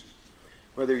futures,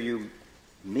 whether you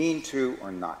mean to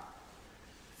or not.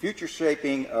 Future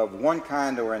shaping of one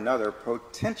kind or another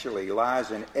potentially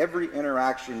lies in every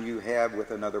interaction you have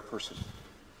with another person.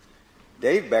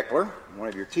 Dave Beckler, one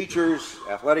of your teachers,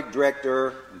 athletic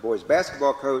director, and boys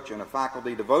basketball coach, and a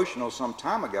faculty devotional some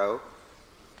time ago,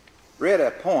 read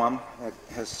a poem that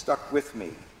has stuck with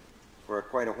me for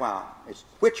quite a while. It's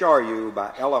 "Which Are You"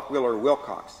 by Ella Wheeler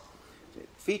Wilcox. It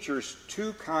features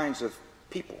two kinds of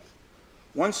people.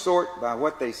 One sort, by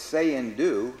what they say and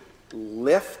do,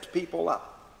 lift people up.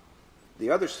 The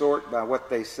other sort, by what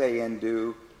they say and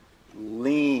do,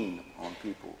 lean on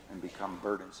people and become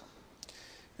burdensome.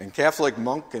 And Catholic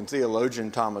monk and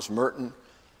theologian Thomas Merton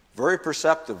very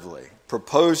perceptively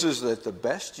proposes that the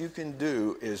best you can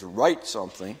do is write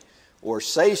something or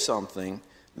say something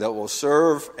that will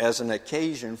serve as an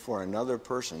occasion for another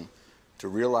person to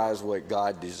realize what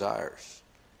God desires.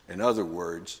 In other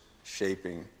words,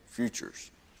 shaping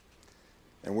futures.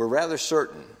 And we're rather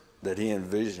certain that he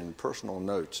envisioned personal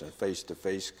notes and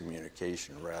face-to-face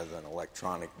communication rather than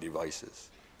electronic devices.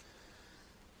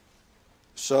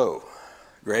 So,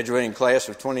 graduating class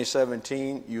of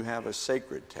 2017, you have a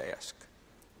sacred task,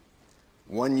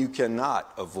 one you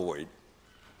cannot avoid.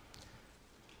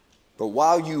 But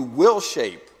while you will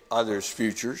shape others'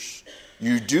 futures,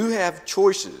 you do have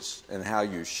choices in how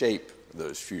you shape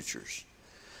those futures.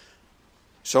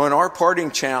 So in our parting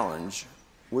challenge,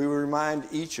 we remind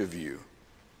each of you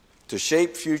to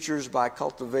shape futures by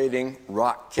cultivating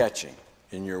rock catching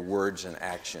in your words and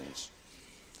actions.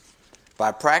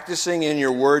 By practicing in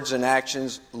your words and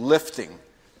actions lifting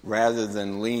rather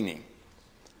than leaning.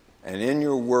 And in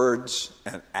your words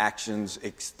and actions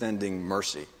extending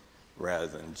mercy rather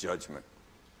than judgment.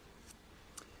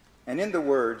 And in the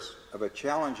words of a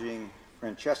challenging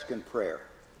Franciscan prayer,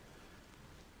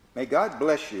 may God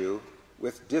bless you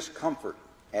with discomfort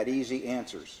at easy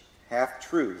answers,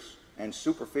 half-truths, and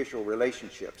superficial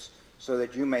relationships, so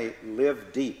that you may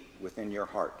live deep within your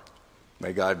heart.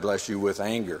 May God bless you with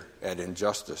anger at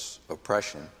injustice,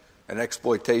 oppression, and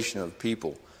exploitation of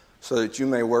people, so that you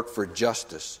may work for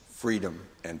justice, freedom,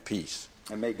 and peace.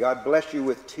 And may God bless you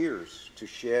with tears to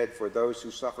shed for those who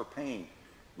suffer pain,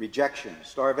 rejection,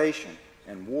 starvation,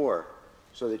 and war,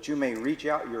 so that you may reach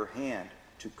out your hand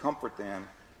to comfort them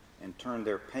and turn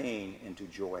their pain into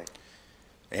joy.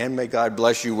 And may God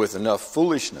bless you with enough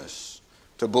foolishness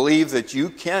to believe that you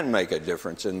can make a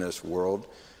difference in this world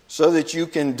so that you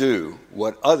can do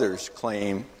what others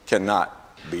claim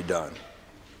cannot be done.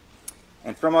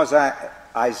 And from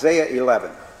Isaiah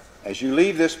 11, as you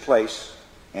leave this place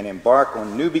and embark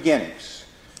on new beginnings,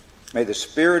 may the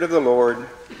Spirit of the Lord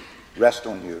rest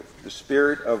on you, the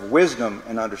Spirit of wisdom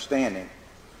and understanding,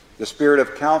 the Spirit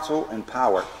of counsel and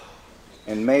power,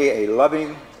 and may a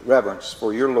loving reverence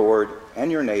for your Lord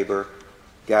and your neighbor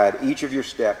guide each of your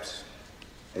steps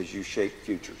as you shape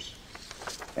futures.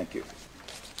 Thank you.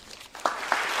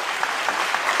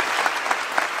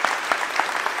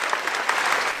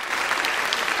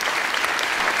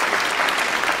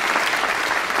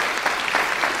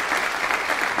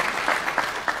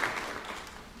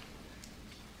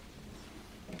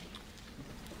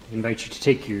 I invite you to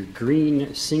take your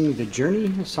green Sing the Journey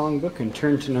songbook and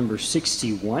turn to number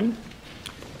 61.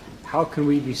 How Can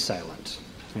We Be Silent?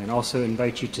 And also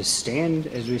invite you to stand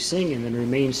as we sing and then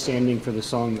remain standing for the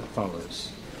song that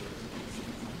follows.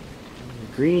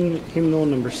 Green hymnal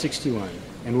number 61.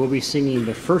 And we'll be singing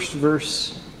the first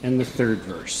verse and the third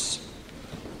verse.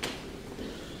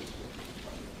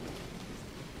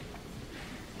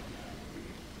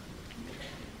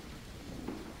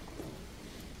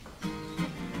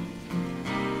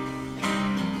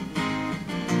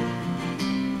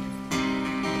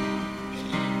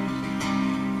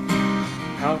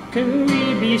 How can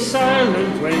we be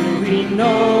silent when we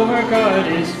know our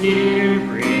God is near,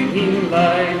 bringing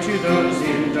light to those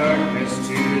in darkness,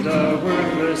 to the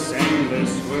worthless,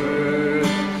 endless world?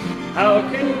 How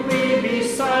can we be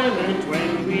silent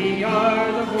when we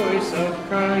are the voice of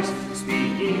Christ,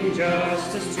 speaking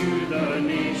justice to the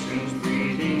nations,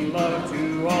 breathing love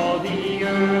to all the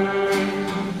earth?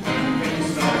 Who can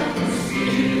stop the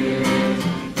Spirit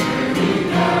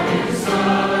burning out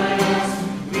inside us?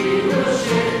 We will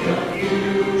shape the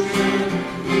future.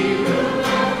 We will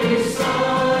not be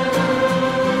silent.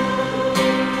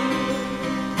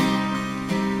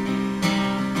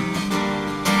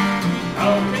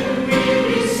 How can we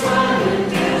be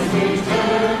silent as we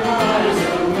turn our eyes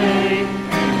away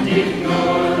and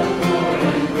ignore the poor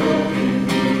and broken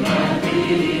who lie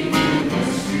bleeding in the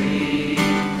street?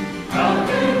 How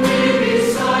can we be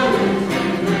silent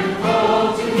when we're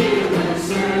called to heal and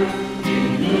serve in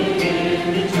the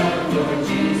image of Lord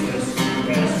Jesus, who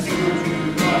has stood to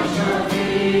wash our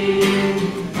feet?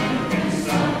 Who can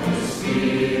stop the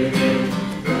Spirit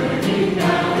burning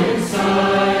down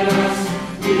inside us?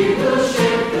 We will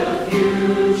shape the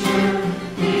future.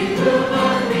 We will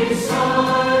not be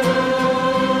silent.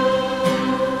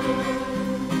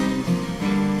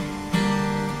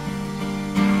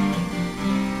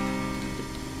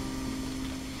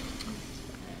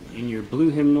 In your blue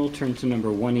hymnal, turn to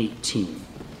number 118.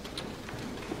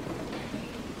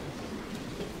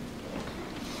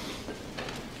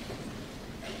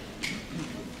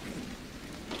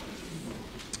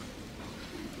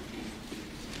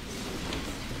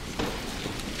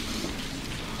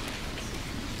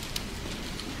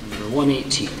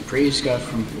 118. Praise God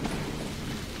from whom?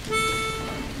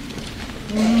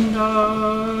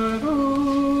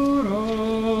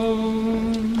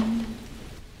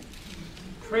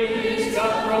 Praise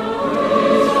God from whom?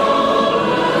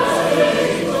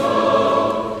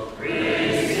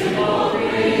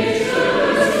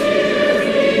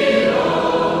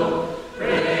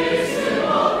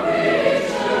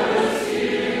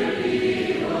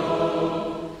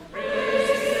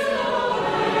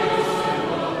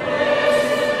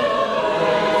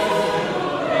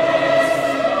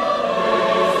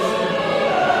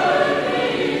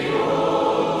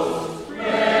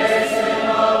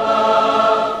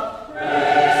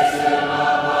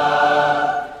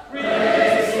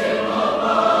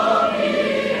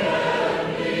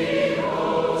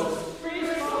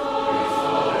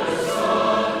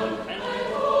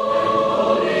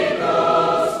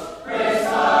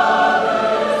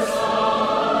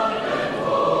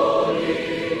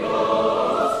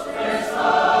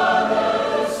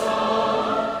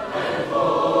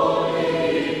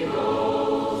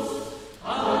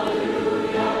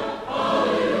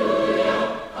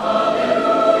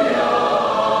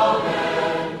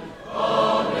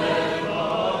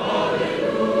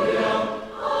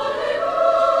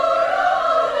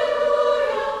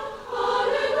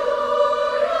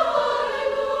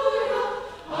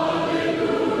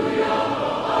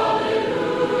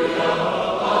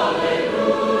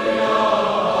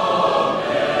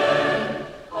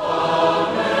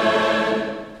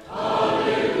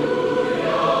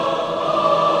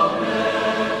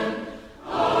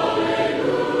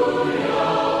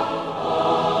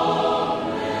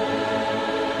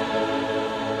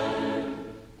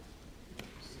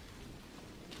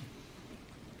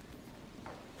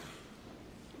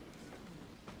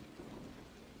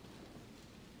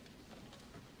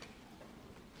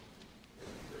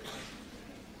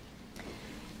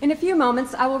 In a few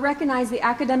moments, I will recognize the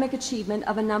academic achievement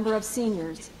of a number of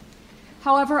seniors.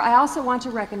 However, I also want to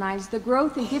recognize the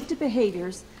growth in gifted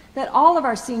behaviors that all of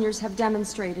our seniors have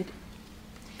demonstrated.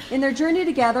 In their journey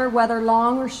together, whether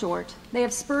long or short, they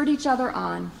have spurred each other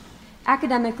on,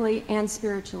 academically and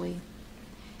spiritually.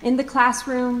 In the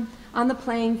classroom, on the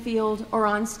playing field, or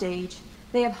on stage,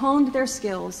 they have honed their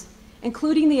skills,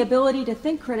 including the ability to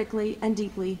think critically and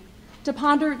deeply, to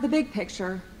ponder the big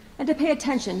picture, and to pay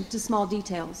attention to small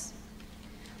details.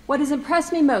 What has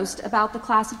impressed me most about the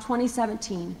class of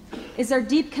 2017 is their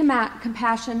deep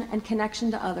compassion and connection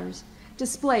to others,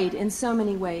 displayed in so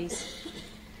many ways.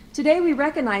 Today we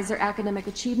recognize their academic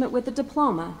achievement with a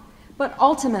diploma, but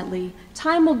ultimately,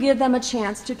 time will give them a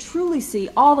chance to truly see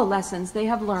all the lessons they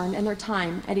have learned in their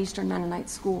time at Eastern Mennonite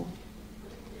School.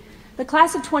 The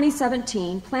class of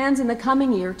 2017 plans in the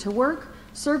coming year to work,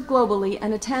 serve globally,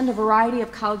 and attend a variety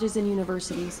of colleges and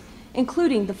universities,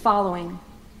 including the following: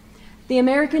 the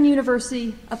American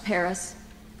University of Paris,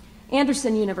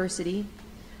 Anderson University,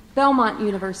 Belmont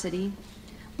University,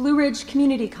 Blue Ridge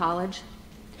Community College,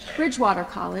 Bridgewater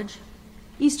College,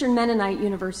 Eastern Mennonite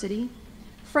University,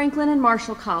 Franklin and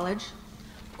Marshall College,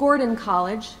 Gordon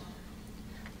College,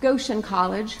 Goshen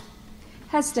College,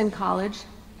 Heston College,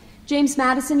 James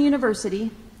Madison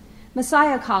University,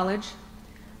 Messiah College,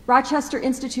 Rochester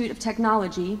Institute of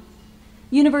Technology,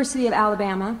 University of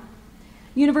Alabama,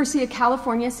 University of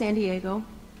California, San Diego,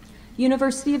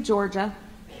 University of Georgia,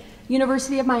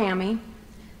 University of Miami,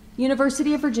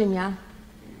 University of Virginia,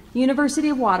 University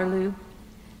of Waterloo,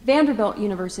 Vanderbilt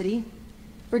University,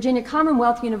 Virginia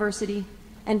Commonwealth University,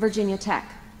 and Virginia Tech.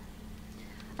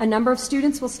 A number of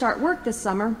students will start work this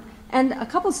summer, and a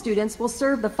couple students will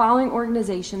serve the following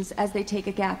organizations as they take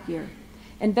a gap year: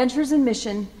 Adventures in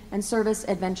Mission and Service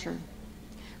Adventure.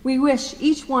 We wish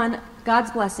each one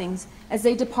God's blessings as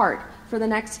they depart for the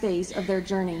next phase of their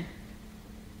journey.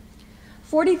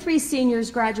 43 seniors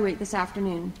graduate this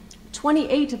afternoon.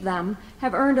 28 of them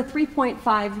have earned a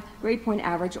 3.5 grade point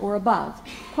average or above,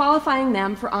 qualifying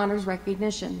them for honors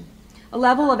recognition, a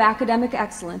level of academic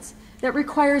excellence that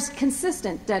requires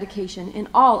consistent dedication in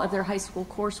all of their high school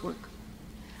coursework.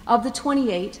 Of the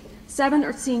 28,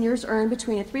 7 seniors earned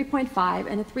between a 3.5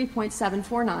 and a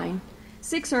 3.749,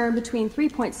 6 earned between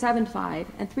 3.75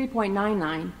 and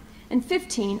 3.99, and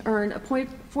 15 earned a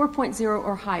 4.0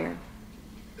 or higher.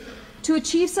 To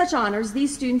achieve such honors,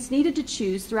 these students needed to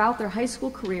choose throughout their high school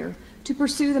career to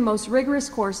pursue the most rigorous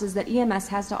courses that EMS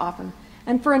has to offer,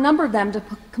 and for a number of them to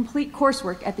complete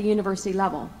coursework at the university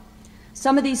level.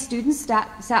 Some of these students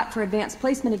sat for advanced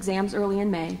placement exams early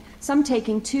in May, some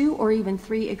taking 2 or even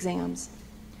 3 exams.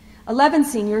 11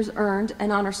 seniors earned an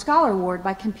Honor Scholar Award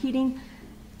by completing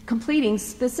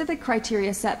specific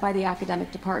criteria set by the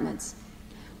academic departments.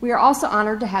 We are also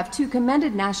honored to have 2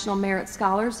 commended National Merit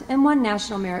Scholars and 1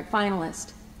 National Merit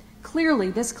Finalist. Clearly,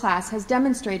 this class has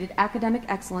demonstrated academic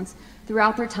excellence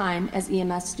throughout their time as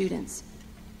EMS students.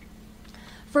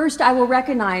 First, I will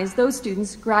recognize those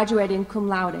students graduating cum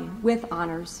laude with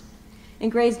honors.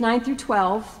 In grades 9 through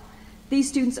 12, these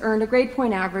students earned a grade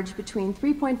point average between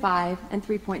 3.5 and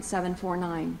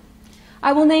 3.749.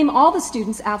 I will name all the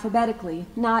students alphabetically,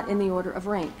 not in the order of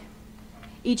rank.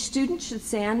 Each student should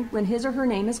stand when his or her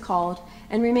name is called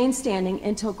and remain standing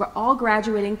until all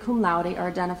graduating cum laude are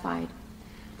identified.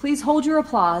 Please hold your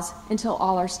applause until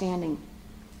all are standing.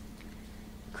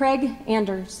 Craig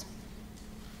Anders,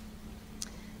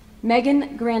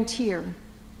 Megan Grantier,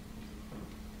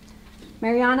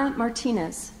 Mariana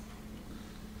Martinez,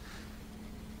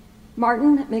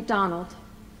 Martin McDonald,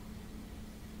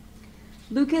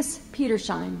 Lucas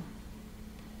Petersheim,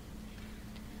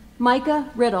 Micah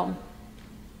Riddle,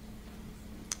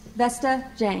 Vesta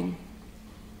Jang.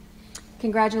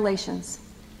 Congratulations.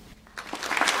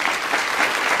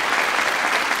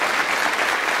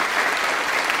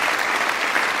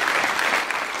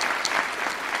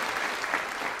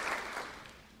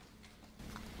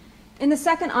 In the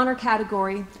second honor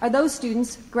category are those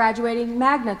students graduating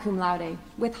magna cum laude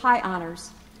with high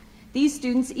honors. These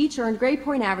students each earned grade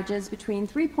point averages between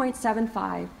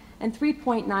 3.75 and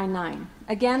 3.99.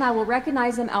 Again, I will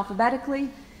recognize them alphabetically,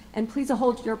 and please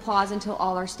hold your applause until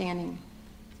all are standing.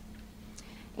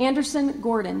 Anderson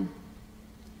Gordon,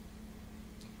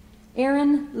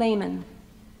 Aaron Lehman,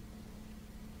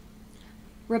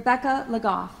 Rebecca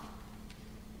Legoff,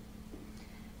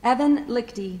 Evan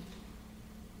Lichty,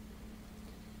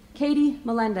 Katie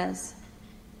Melendez,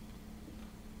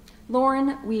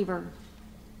 Lauren Weaver.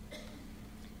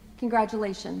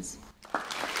 Congratulations.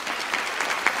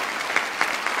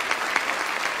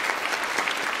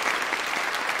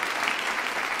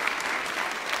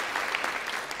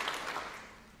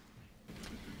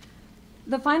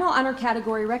 The final honor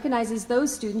category recognizes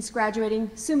those students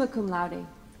graduating summa cum laude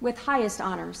with highest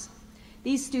honors.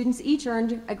 These students each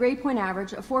earned a grade point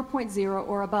average of 4.0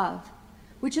 or above,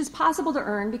 which is possible to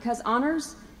earn because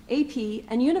honors, AP,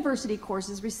 and university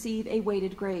courses receive a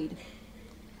weighted grade.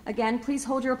 Again, please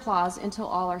hold your applause until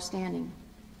all are standing.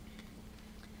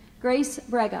 Grace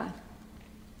Brega,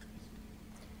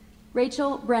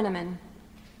 Rachel Brenneman,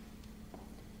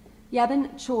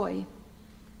 Yevon Choi,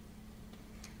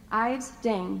 Ives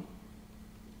Dang,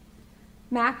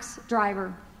 Max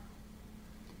Driver,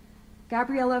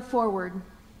 Gabriella Forward,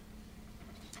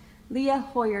 Leah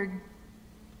Hoyard,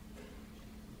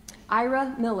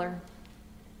 Ira Miller,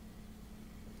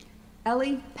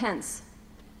 Ellie Pence,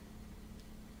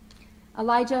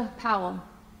 Elijah Powell,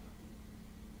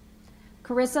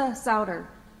 Carissa Souter,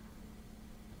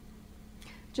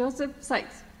 Joseph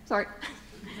Sykes,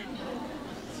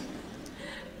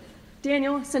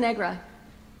 Daniel Sinegra,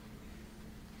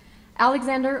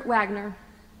 Alexander Wagner,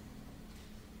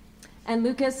 and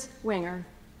Lucas Winger.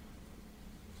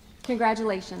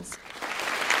 Congratulations.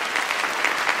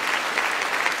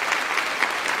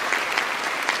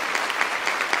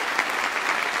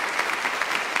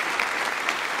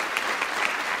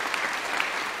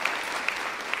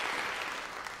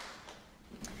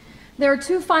 There are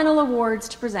 2 final awards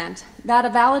to present, that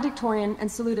of valedictorian and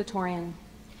salutatorian.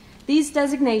 These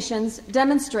designations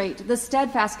demonstrate the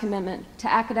steadfast commitment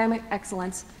to academic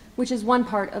excellence, which is one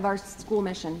part of our school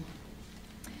mission.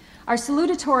 Our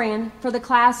salutatorian for the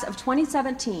class of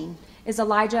 2017 is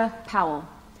Elijah Powell.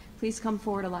 Please come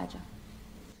forward, Elijah.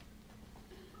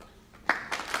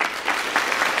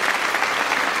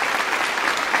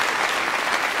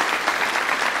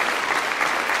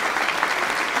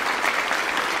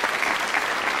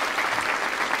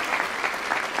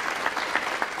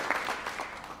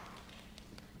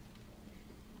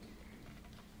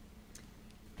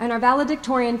 And our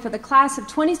valedictorian for the class of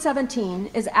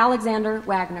 2017 is Alexander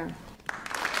Wagner.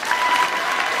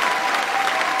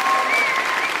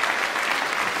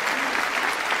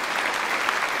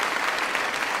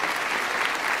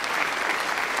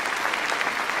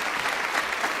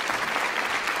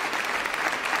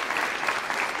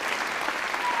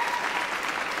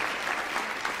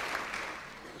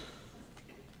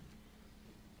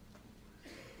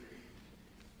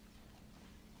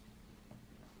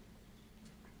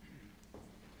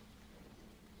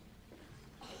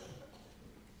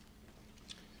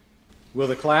 Will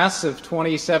the class of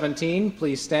 2017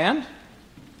 please stand?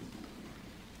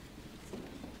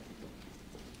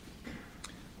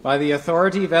 By the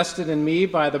authority vested in me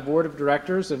by the Board of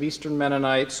Directors of Eastern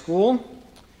Mennonite School,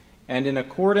 and in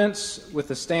accordance with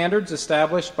the standards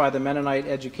established by the Mennonite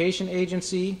Education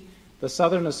Agency, the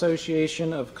Southern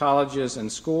Association of Colleges and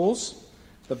Schools,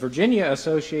 the Virginia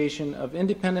Association of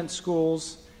Independent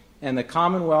Schools, and the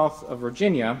Commonwealth of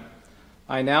Virginia,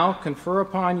 I now confer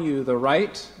upon you the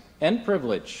right and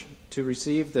privilege to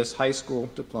receive this high school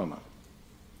diploma.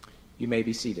 You may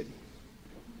be seated.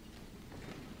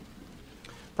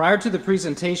 Prior to the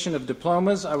presentation of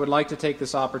diplomas, I would like to take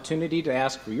this opportunity to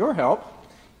ask for your help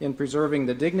in preserving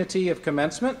the dignity of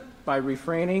commencement by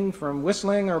refraining from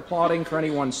whistling or applauding for any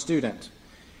one student.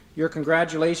 Your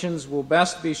congratulations will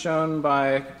best be shown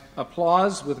by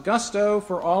applause with gusto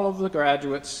for all of the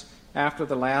graduates after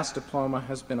the last diploma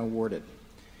has been awarded.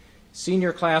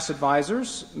 Senior class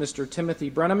advisors, Mr.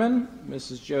 Timothy Brenneman,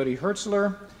 Mrs. Jody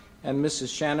Hertzler, and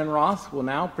Mrs. Shannon Roth will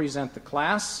now present the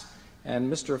class,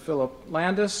 and Mr. Philip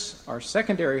Landis, our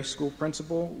secondary school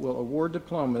principal, will award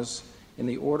diplomas in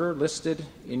the order listed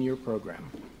in your program.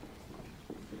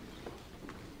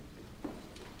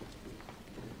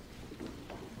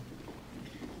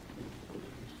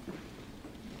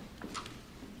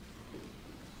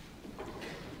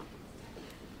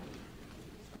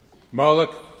 Malik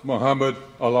Muhammad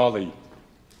Alali.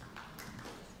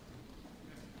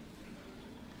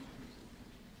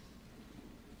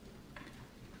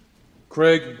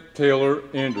 Craig Taylor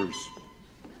Anders.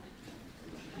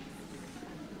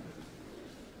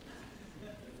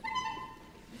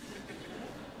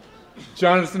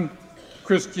 Jonathan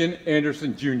Christian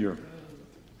Anderson, Jr.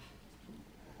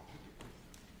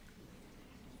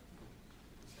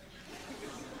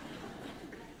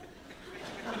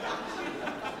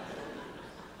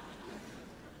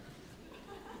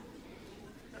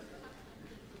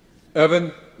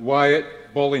 Evan Wyatt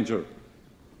Bollinger.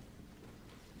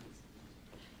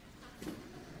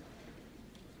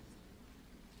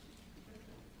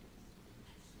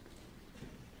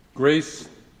 Grace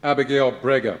Abigail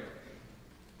Brega.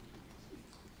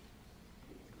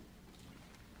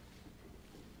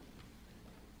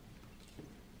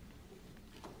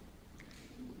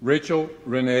 Rachel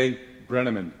Renee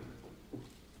Brenneman.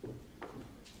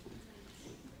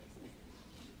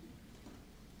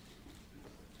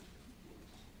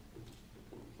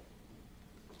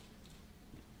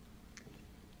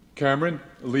 Cameron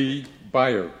Lee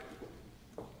Byer.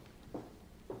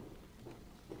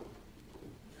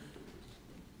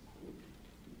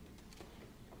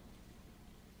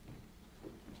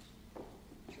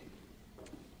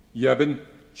 Yebin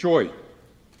Choi.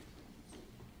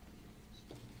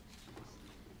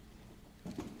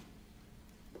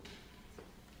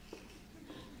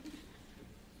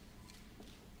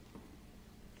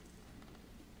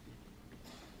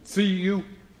 Siyu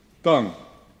Thung.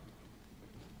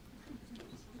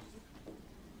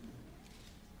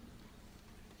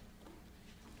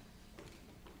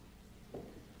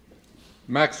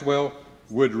 Maxwell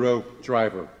Woodrow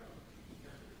Driver.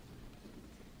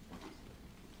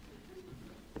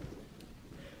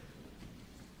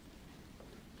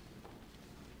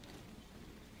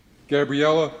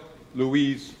 Gabriella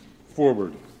Louise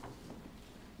Forward.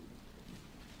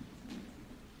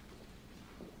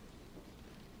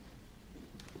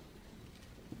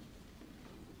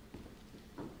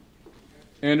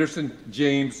 Anderson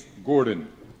James Gordon.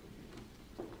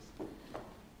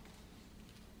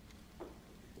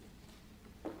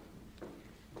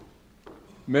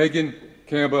 Megan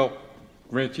Campbell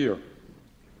Grantier.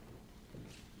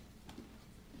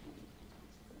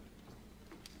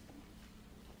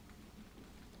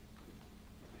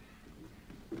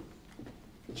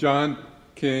 John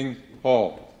King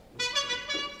Hall.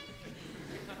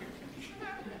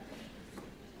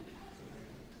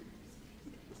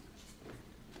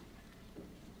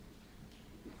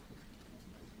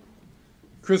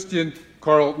 Christian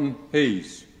Carlton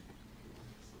Hayes.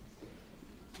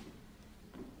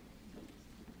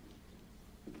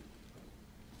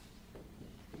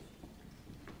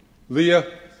 Leah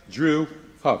Drew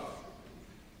Huff.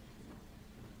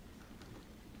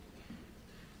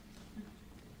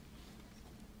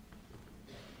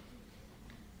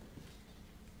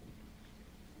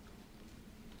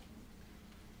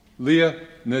 Leah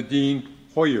Nadine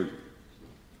Hoyer.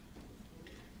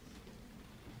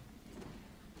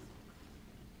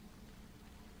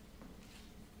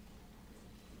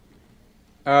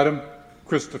 Adam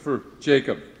Christopher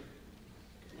Jacob.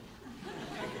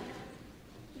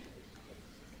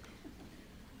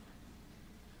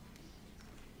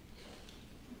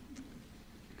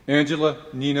 Angela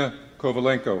Nina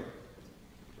Kovalenko.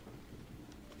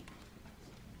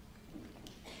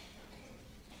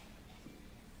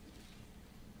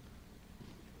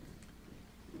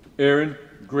 Erin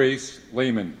Grace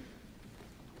Lehman.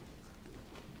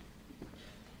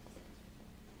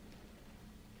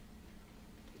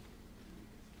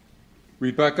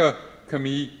 Rebecca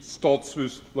Camille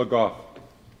Stoltzfus Lagoff.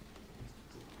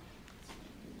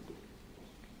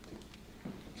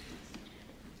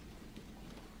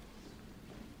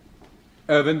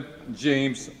 Evan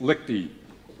James Lichty.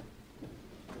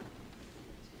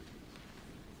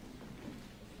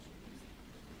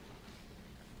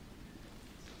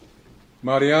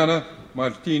 Mariana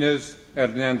Martinez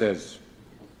Hernandez.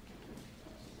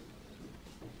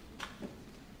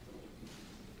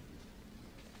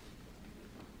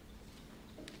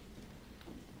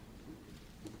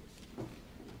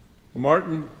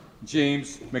 Martin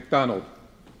James McDonald.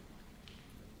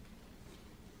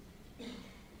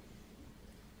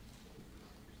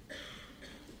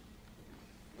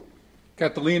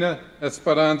 Catalina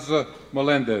Esperanza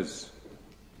Melendez.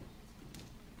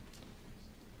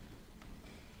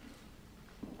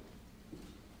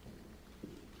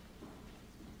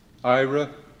 Ira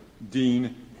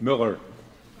Dean Miller.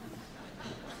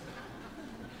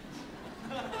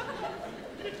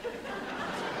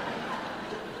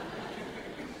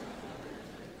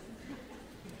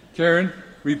 Karen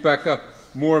Rebecca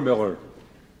Moore Miller.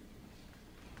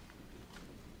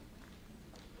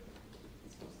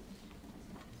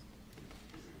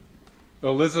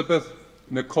 Elizabeth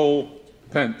Nicole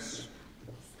Pence.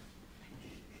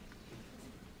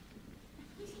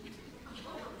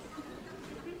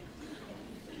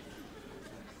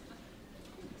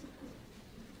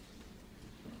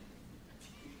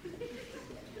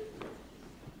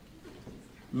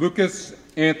 Lucas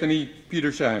Anthony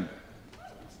Petersheim.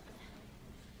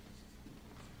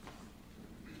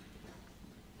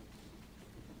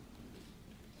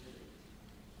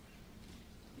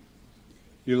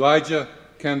 Elijah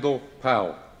Kendall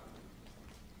Powell.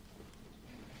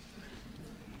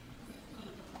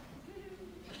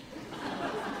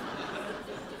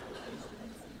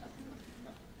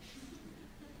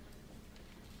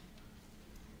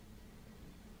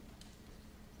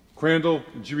 Crandall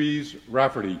Dries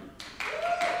Rafferty.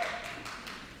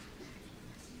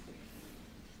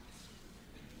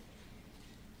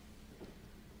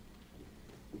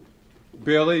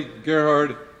 Bailey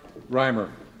Gerhard Reimer.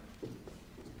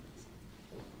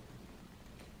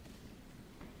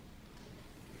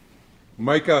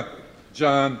 Micah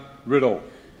John Riddle.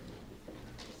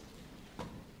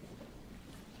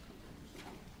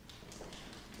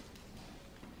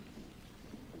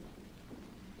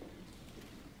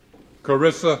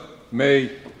 Carissa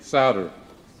May Souter.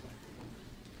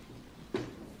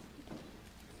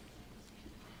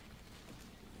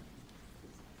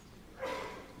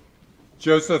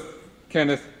 Joseph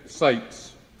Kenneth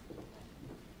Seitz.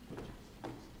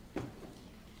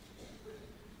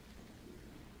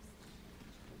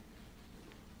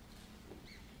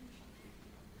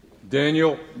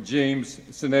 Daniel James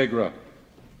Sinegra.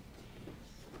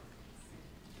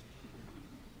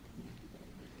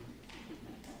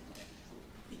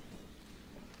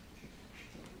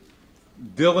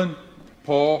 Dylan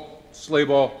Paul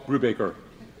Slayball Brubaker.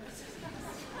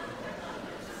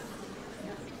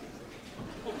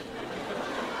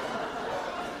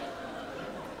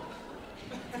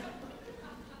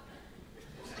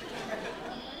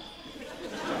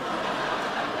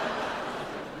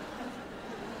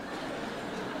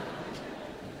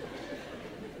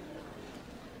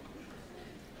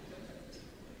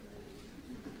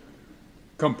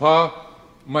 Kampa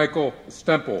Michael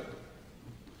Stempel.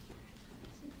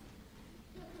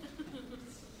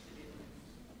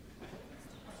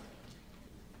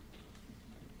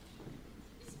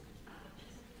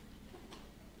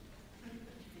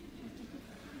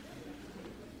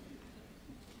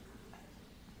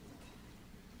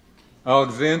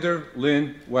 Alexander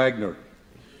Lynn Wagner.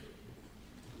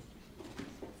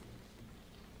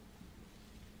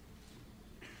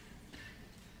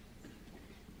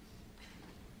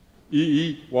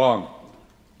 E. Wong.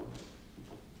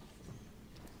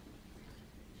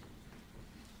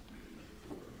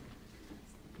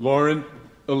 Lauren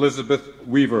Elizabeth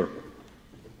Weaver.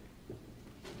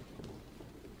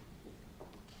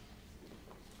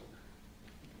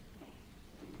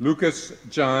 Lucas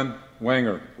John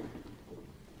Wanger.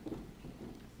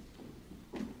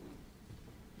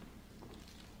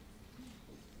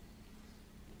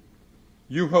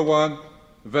 Yuhawan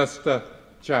Vesta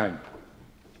Chang.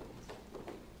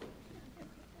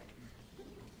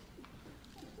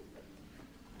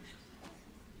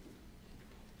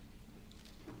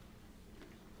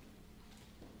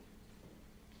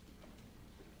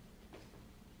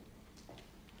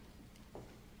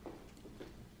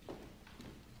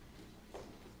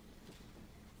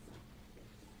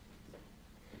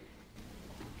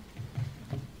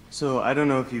 So I don't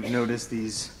know if you've noticed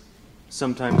these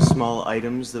sometimes small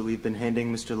items that we've been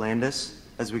handing Mr. Landis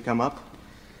as we come up.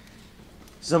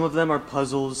 Some of them are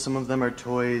puzzles, some of them are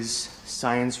toys,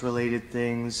 science-related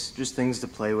things, just things to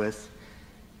play with.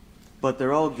 But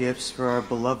they're all gifts for our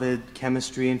beloved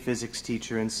chemistry and physics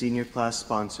teacher and senior class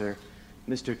sponsor,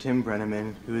 Mr. Tim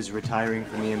Brenneman, who is retiring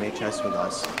from EMHS with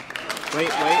us. Wait,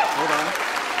 hold on.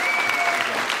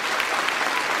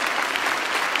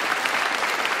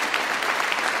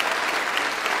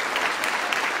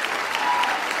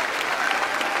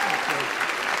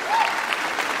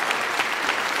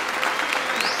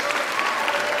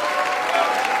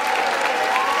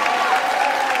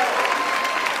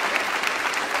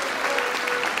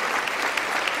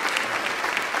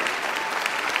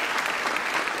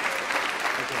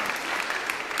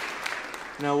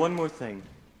 Now, one more thing.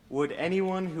 Would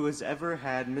anyone who has ever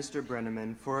had Mr.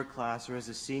 Brenneman for a class or as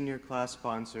a senior class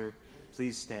sponsor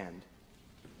please stand?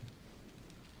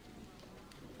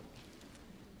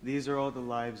 These are all the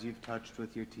lives you've touched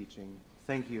with your teaching.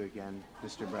 Thank you again,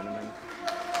 Mr. Brenneman.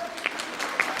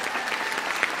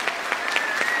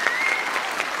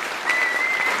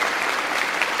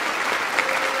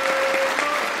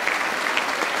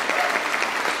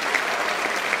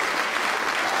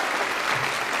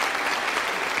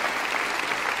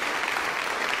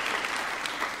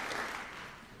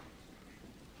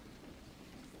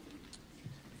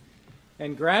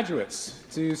 And graduates,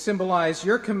 to symbolize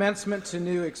your commencement to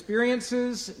new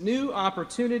experiences, new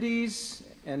opportunities,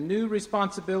 and new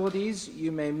responsibilities,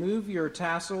 you may move your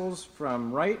tassels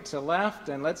from right to left,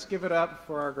 and let's give it up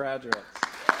for our graduates.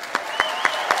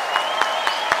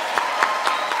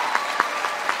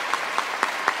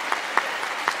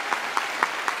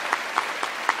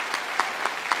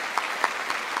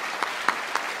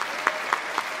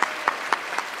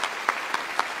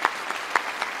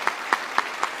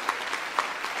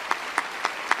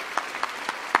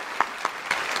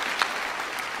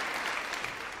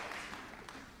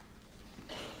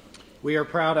 We are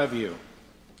proud of you.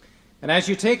 And as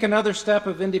you take another step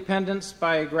of independence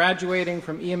by graduating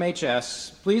from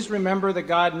EMHS, please remember that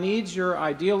God needs your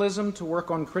idealism to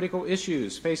work on critical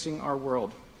issues facing our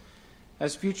world.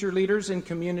 As future leaders in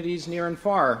communities near and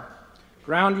far,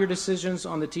 ground your decisions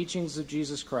on the teachings of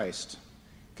Jesus Christ.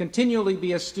 Continually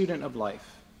be a student of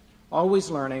life, always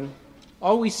learning,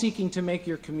 always seeking to make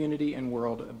your community and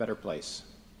world a better place.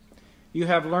 You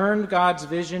have learned God's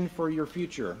vision for your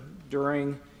future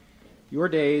during your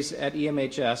days at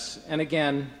EMHS, and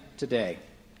again today.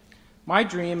 My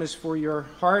dream is for your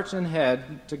heart and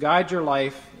head to guide your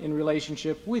life in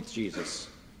relationship with Jesus.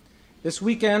 This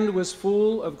weekend was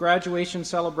full of graduation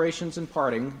celebrations and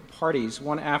parties,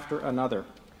 one after another.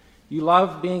 You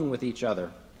love being with each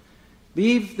other.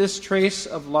 Leave this trace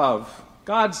of love,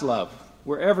 God's love,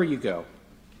 wherever you go.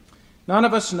 None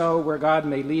of us know where God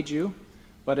may lead you,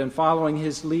 but in following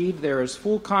his lead, there is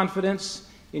full confidence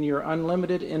in your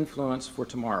unlimited influence for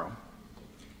tomorrow.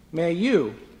 May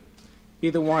you be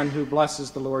the one who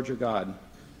blesses the Lord your God.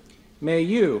 May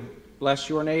you bless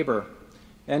your neighbor,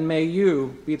 and may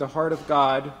you be the heart of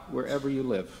God wherever you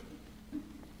live.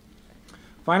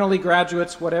 Finally,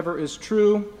 graduates, whatever is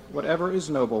true, whatever is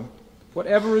noble,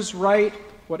 whatever is right,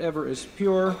 whatever is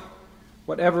pure,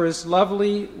 whatever is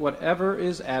lovely, whatever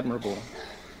is admirable,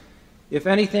 if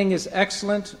anything is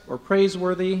excellent or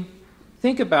praiseworthy,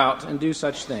 think about and do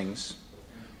such things.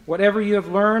 Whatever you have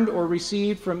learned or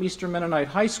received from Eastern Mennonite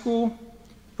High School,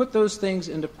 put those things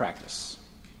into practice.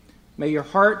 May your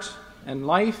heart and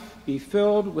life be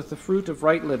filled with the fruit of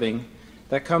right living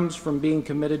that comes from being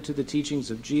committed to the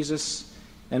teachings of Jesus,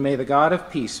 and may the God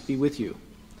of peace be with you.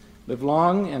 Live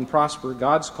long and prosper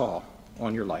God's call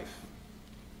on your life.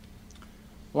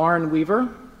 Lauren Weaver,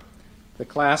 the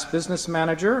class business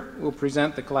manager, will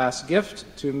present the class gift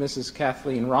to Mrs.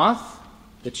 Kathleen Roth,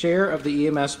 the chair of the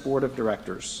EMS Board of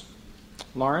Directors.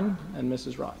 Lauren and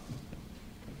Mrs. Roth.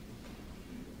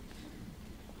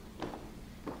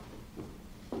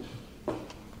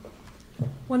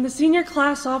 When the senior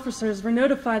class officers were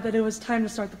notified that it was time to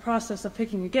start the process of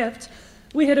picking a gift,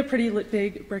 we hit a pretty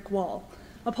big brick wall.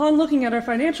 Upon looking at our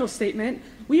financial statement,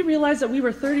 we realized that we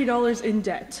were $30 in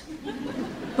debt.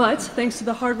 But thanks to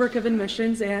the hard work of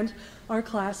admissions and our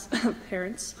class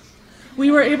parents, we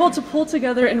were able to pull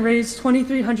together and raise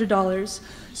 $2,300.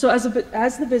 So as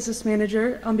the business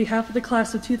manager, on behalf of the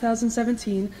class of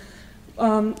 2017,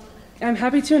 I'm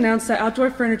happy to announce that outdoor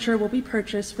furniture will be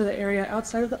purchased for the area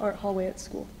outside of the art hallway at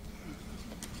school.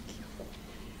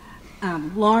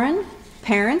 Lauren,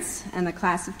 parents, and the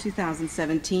class of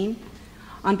 2017,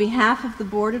 on behalf of the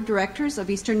Board of Directors of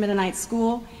Eastern Mennonite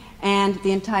School and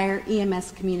the entire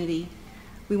EMS community,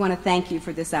 we want to thank you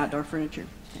for this outdoor furniture.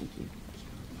 Thank you.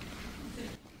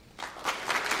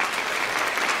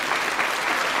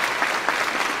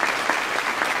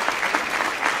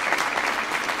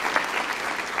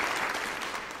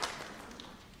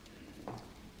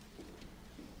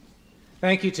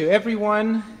 Thank you to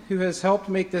everyone who has helped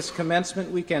make this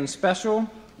commencement weekend special,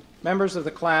 members of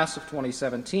the class of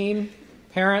 2017,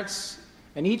 parents,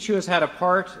 and each who has had a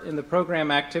part in the program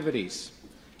activities,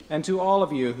 and to all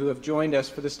of you who have joined us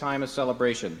for this time of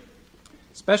celebration.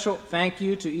 Special thank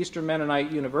you to Eastern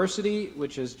Mennonite University,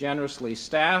 which has generously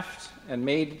staffed and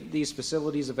made these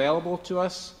facilities available to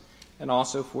us, and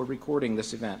also for recording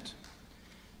this event.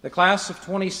 The class of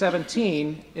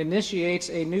 2017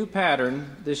 initiates a new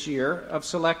pattern this year of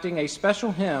selecting a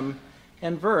special hymn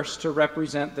and verse to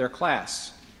represent their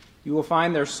class. You will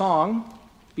find their song,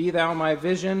 Be Thou My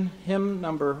Vision, hymn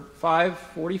number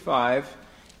 545,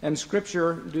 and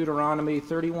scripture Deuteronomy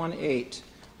 31:8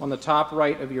 on the top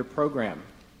right of your program.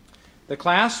 The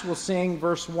class will sing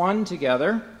verse 1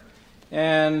 together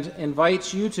and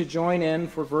invites you to join in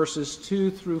for verses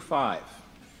 2 through 5.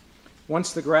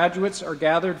 Once the graduates are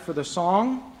gathered for the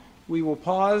song, we will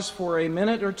pause for a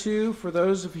minute or two for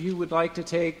those of you who would like to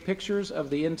take pictures of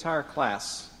the entire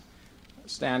class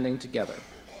standing together.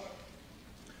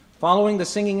 Following the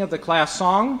singing of the class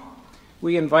song,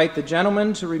 we invite the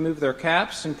gentlemen to remove their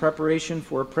caps in preparation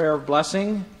for a prayer of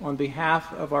blessing on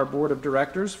behalf of our board of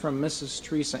directors from Mrs.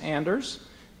 Teresa Anders,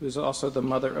 who is also the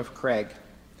mother of Craig.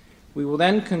 We will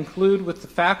then conclude with the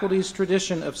faculty's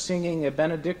tradition of singing a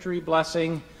benedictory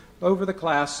blessing over the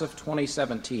class of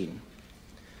 2017.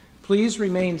 Please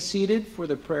remain seated for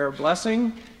the prayer of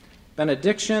blessing,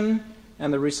 benediction,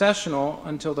 and the recessional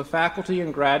until the faculty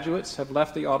and graduates have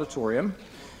left the auditorium,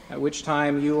 at which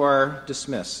time you are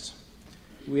dismissed.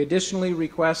 We additionally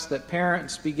request that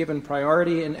parents be given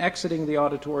priority in exiting the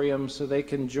auditorium so they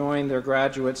can join their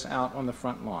graduates out on the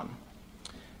front lawn.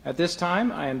 At this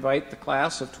time, I invite the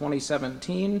class of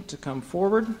 2017 to come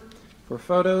forward for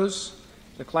photos,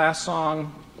 the class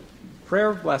song,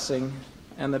 prayer of blessing,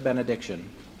 and the benediction.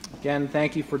 Again,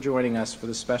 thank you for joining us for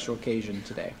this special occasion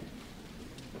today.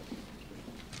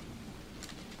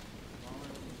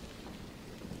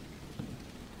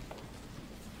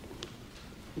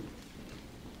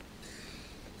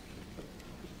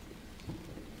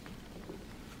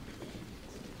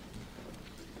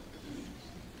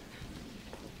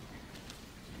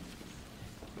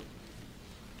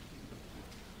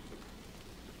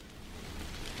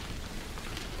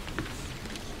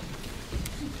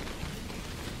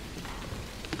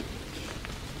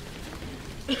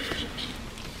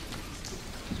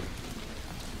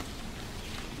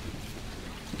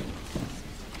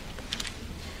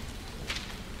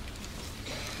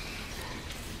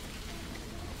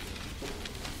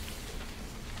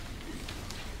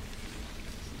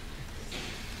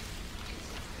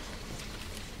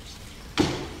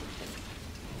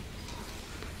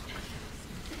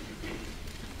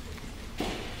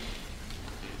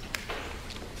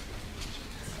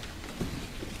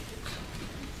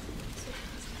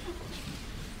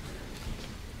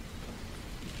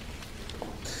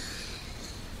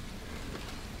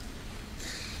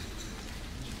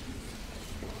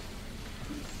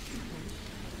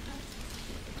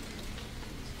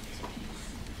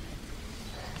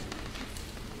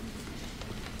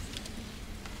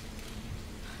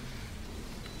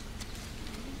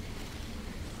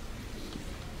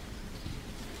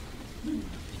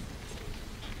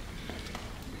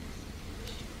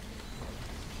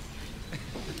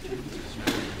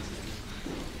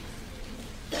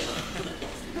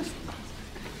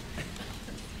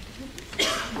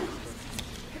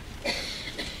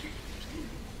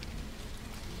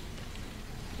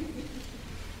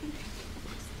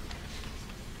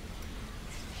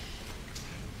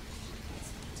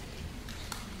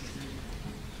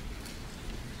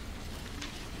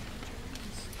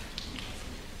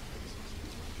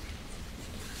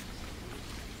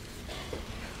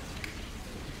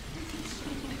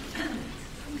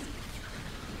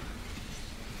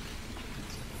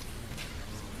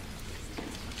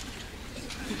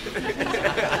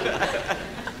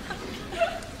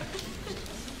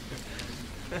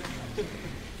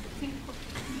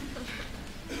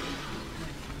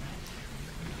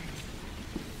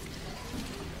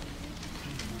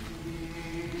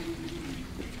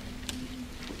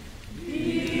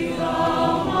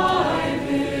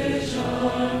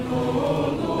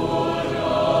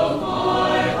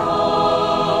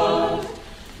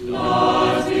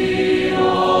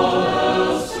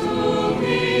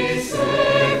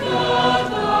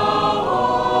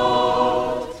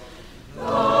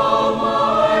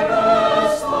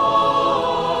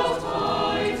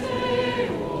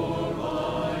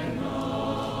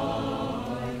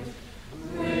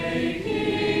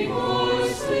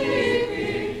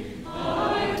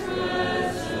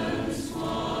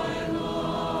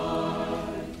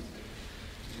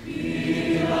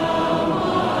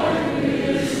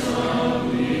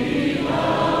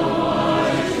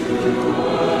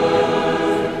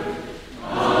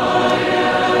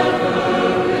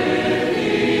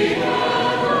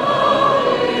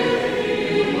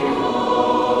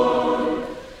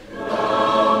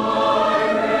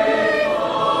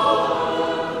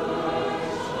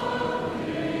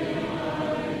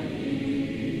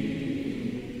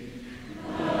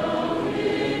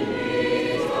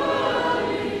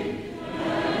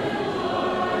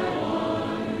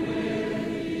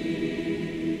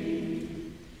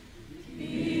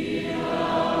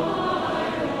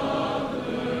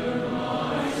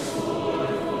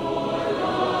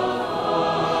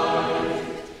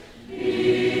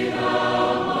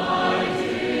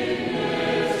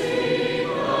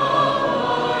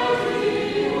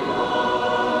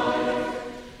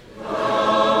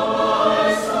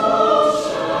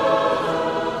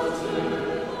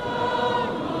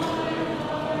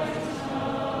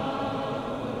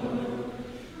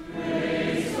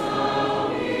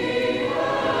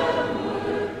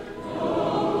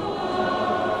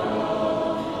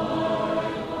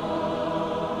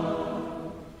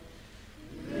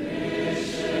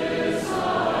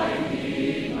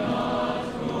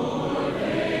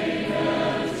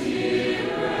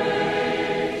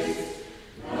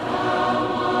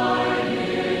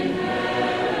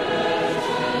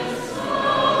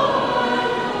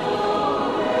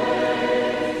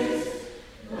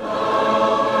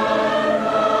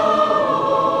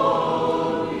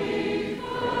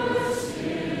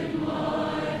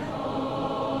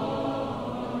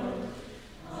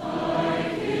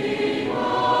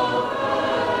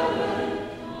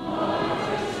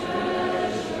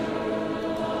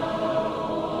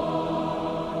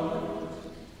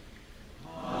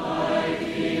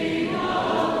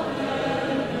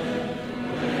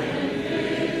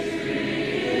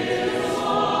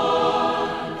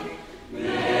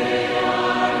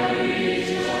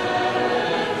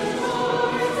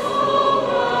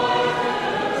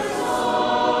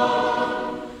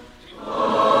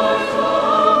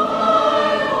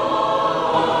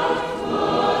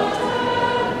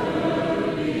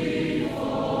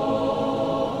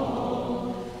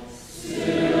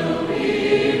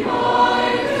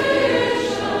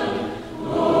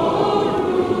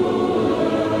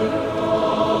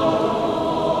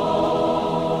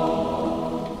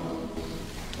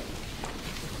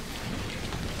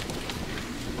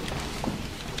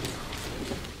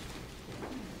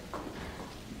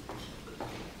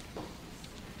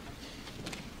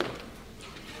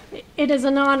 It is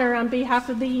an honor on behalf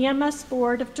of the EMS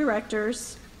Board of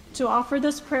Directors to offer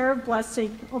this prayer of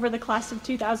blessing over the class of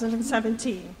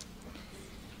 2017.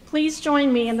 Please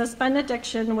join me in this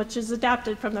benediction, which is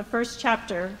adapted from the first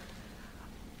chapter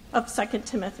of 2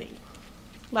 Timothy.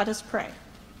 Let us pray.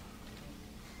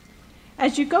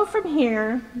 As you go from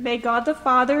here, may God the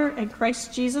Father and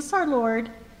Christ Jesus our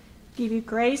Lord give you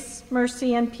grace,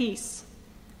 mercy, and peace.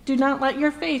 Do not let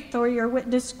your faith or your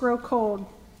witness grow cold.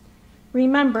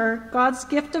 Remember, God's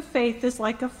gift of faith is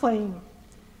like a flame.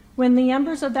 When the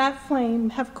embers of that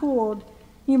flame have cooled,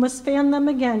 you must fan them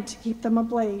again to keep them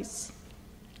ablaze.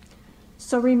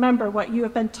 So remember what you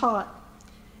have been taught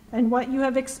and what you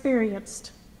have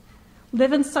experienced.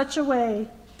 Live in such a way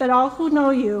that all who know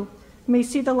you may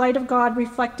see the light of God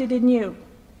reflected in you.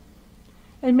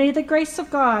 And may the grace of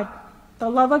God, the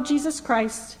love of Jesus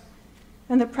Christ,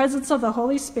 and the presence of the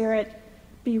Holy Spirit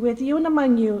be with you and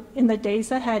among you in the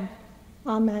days ahead.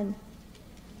 Amen.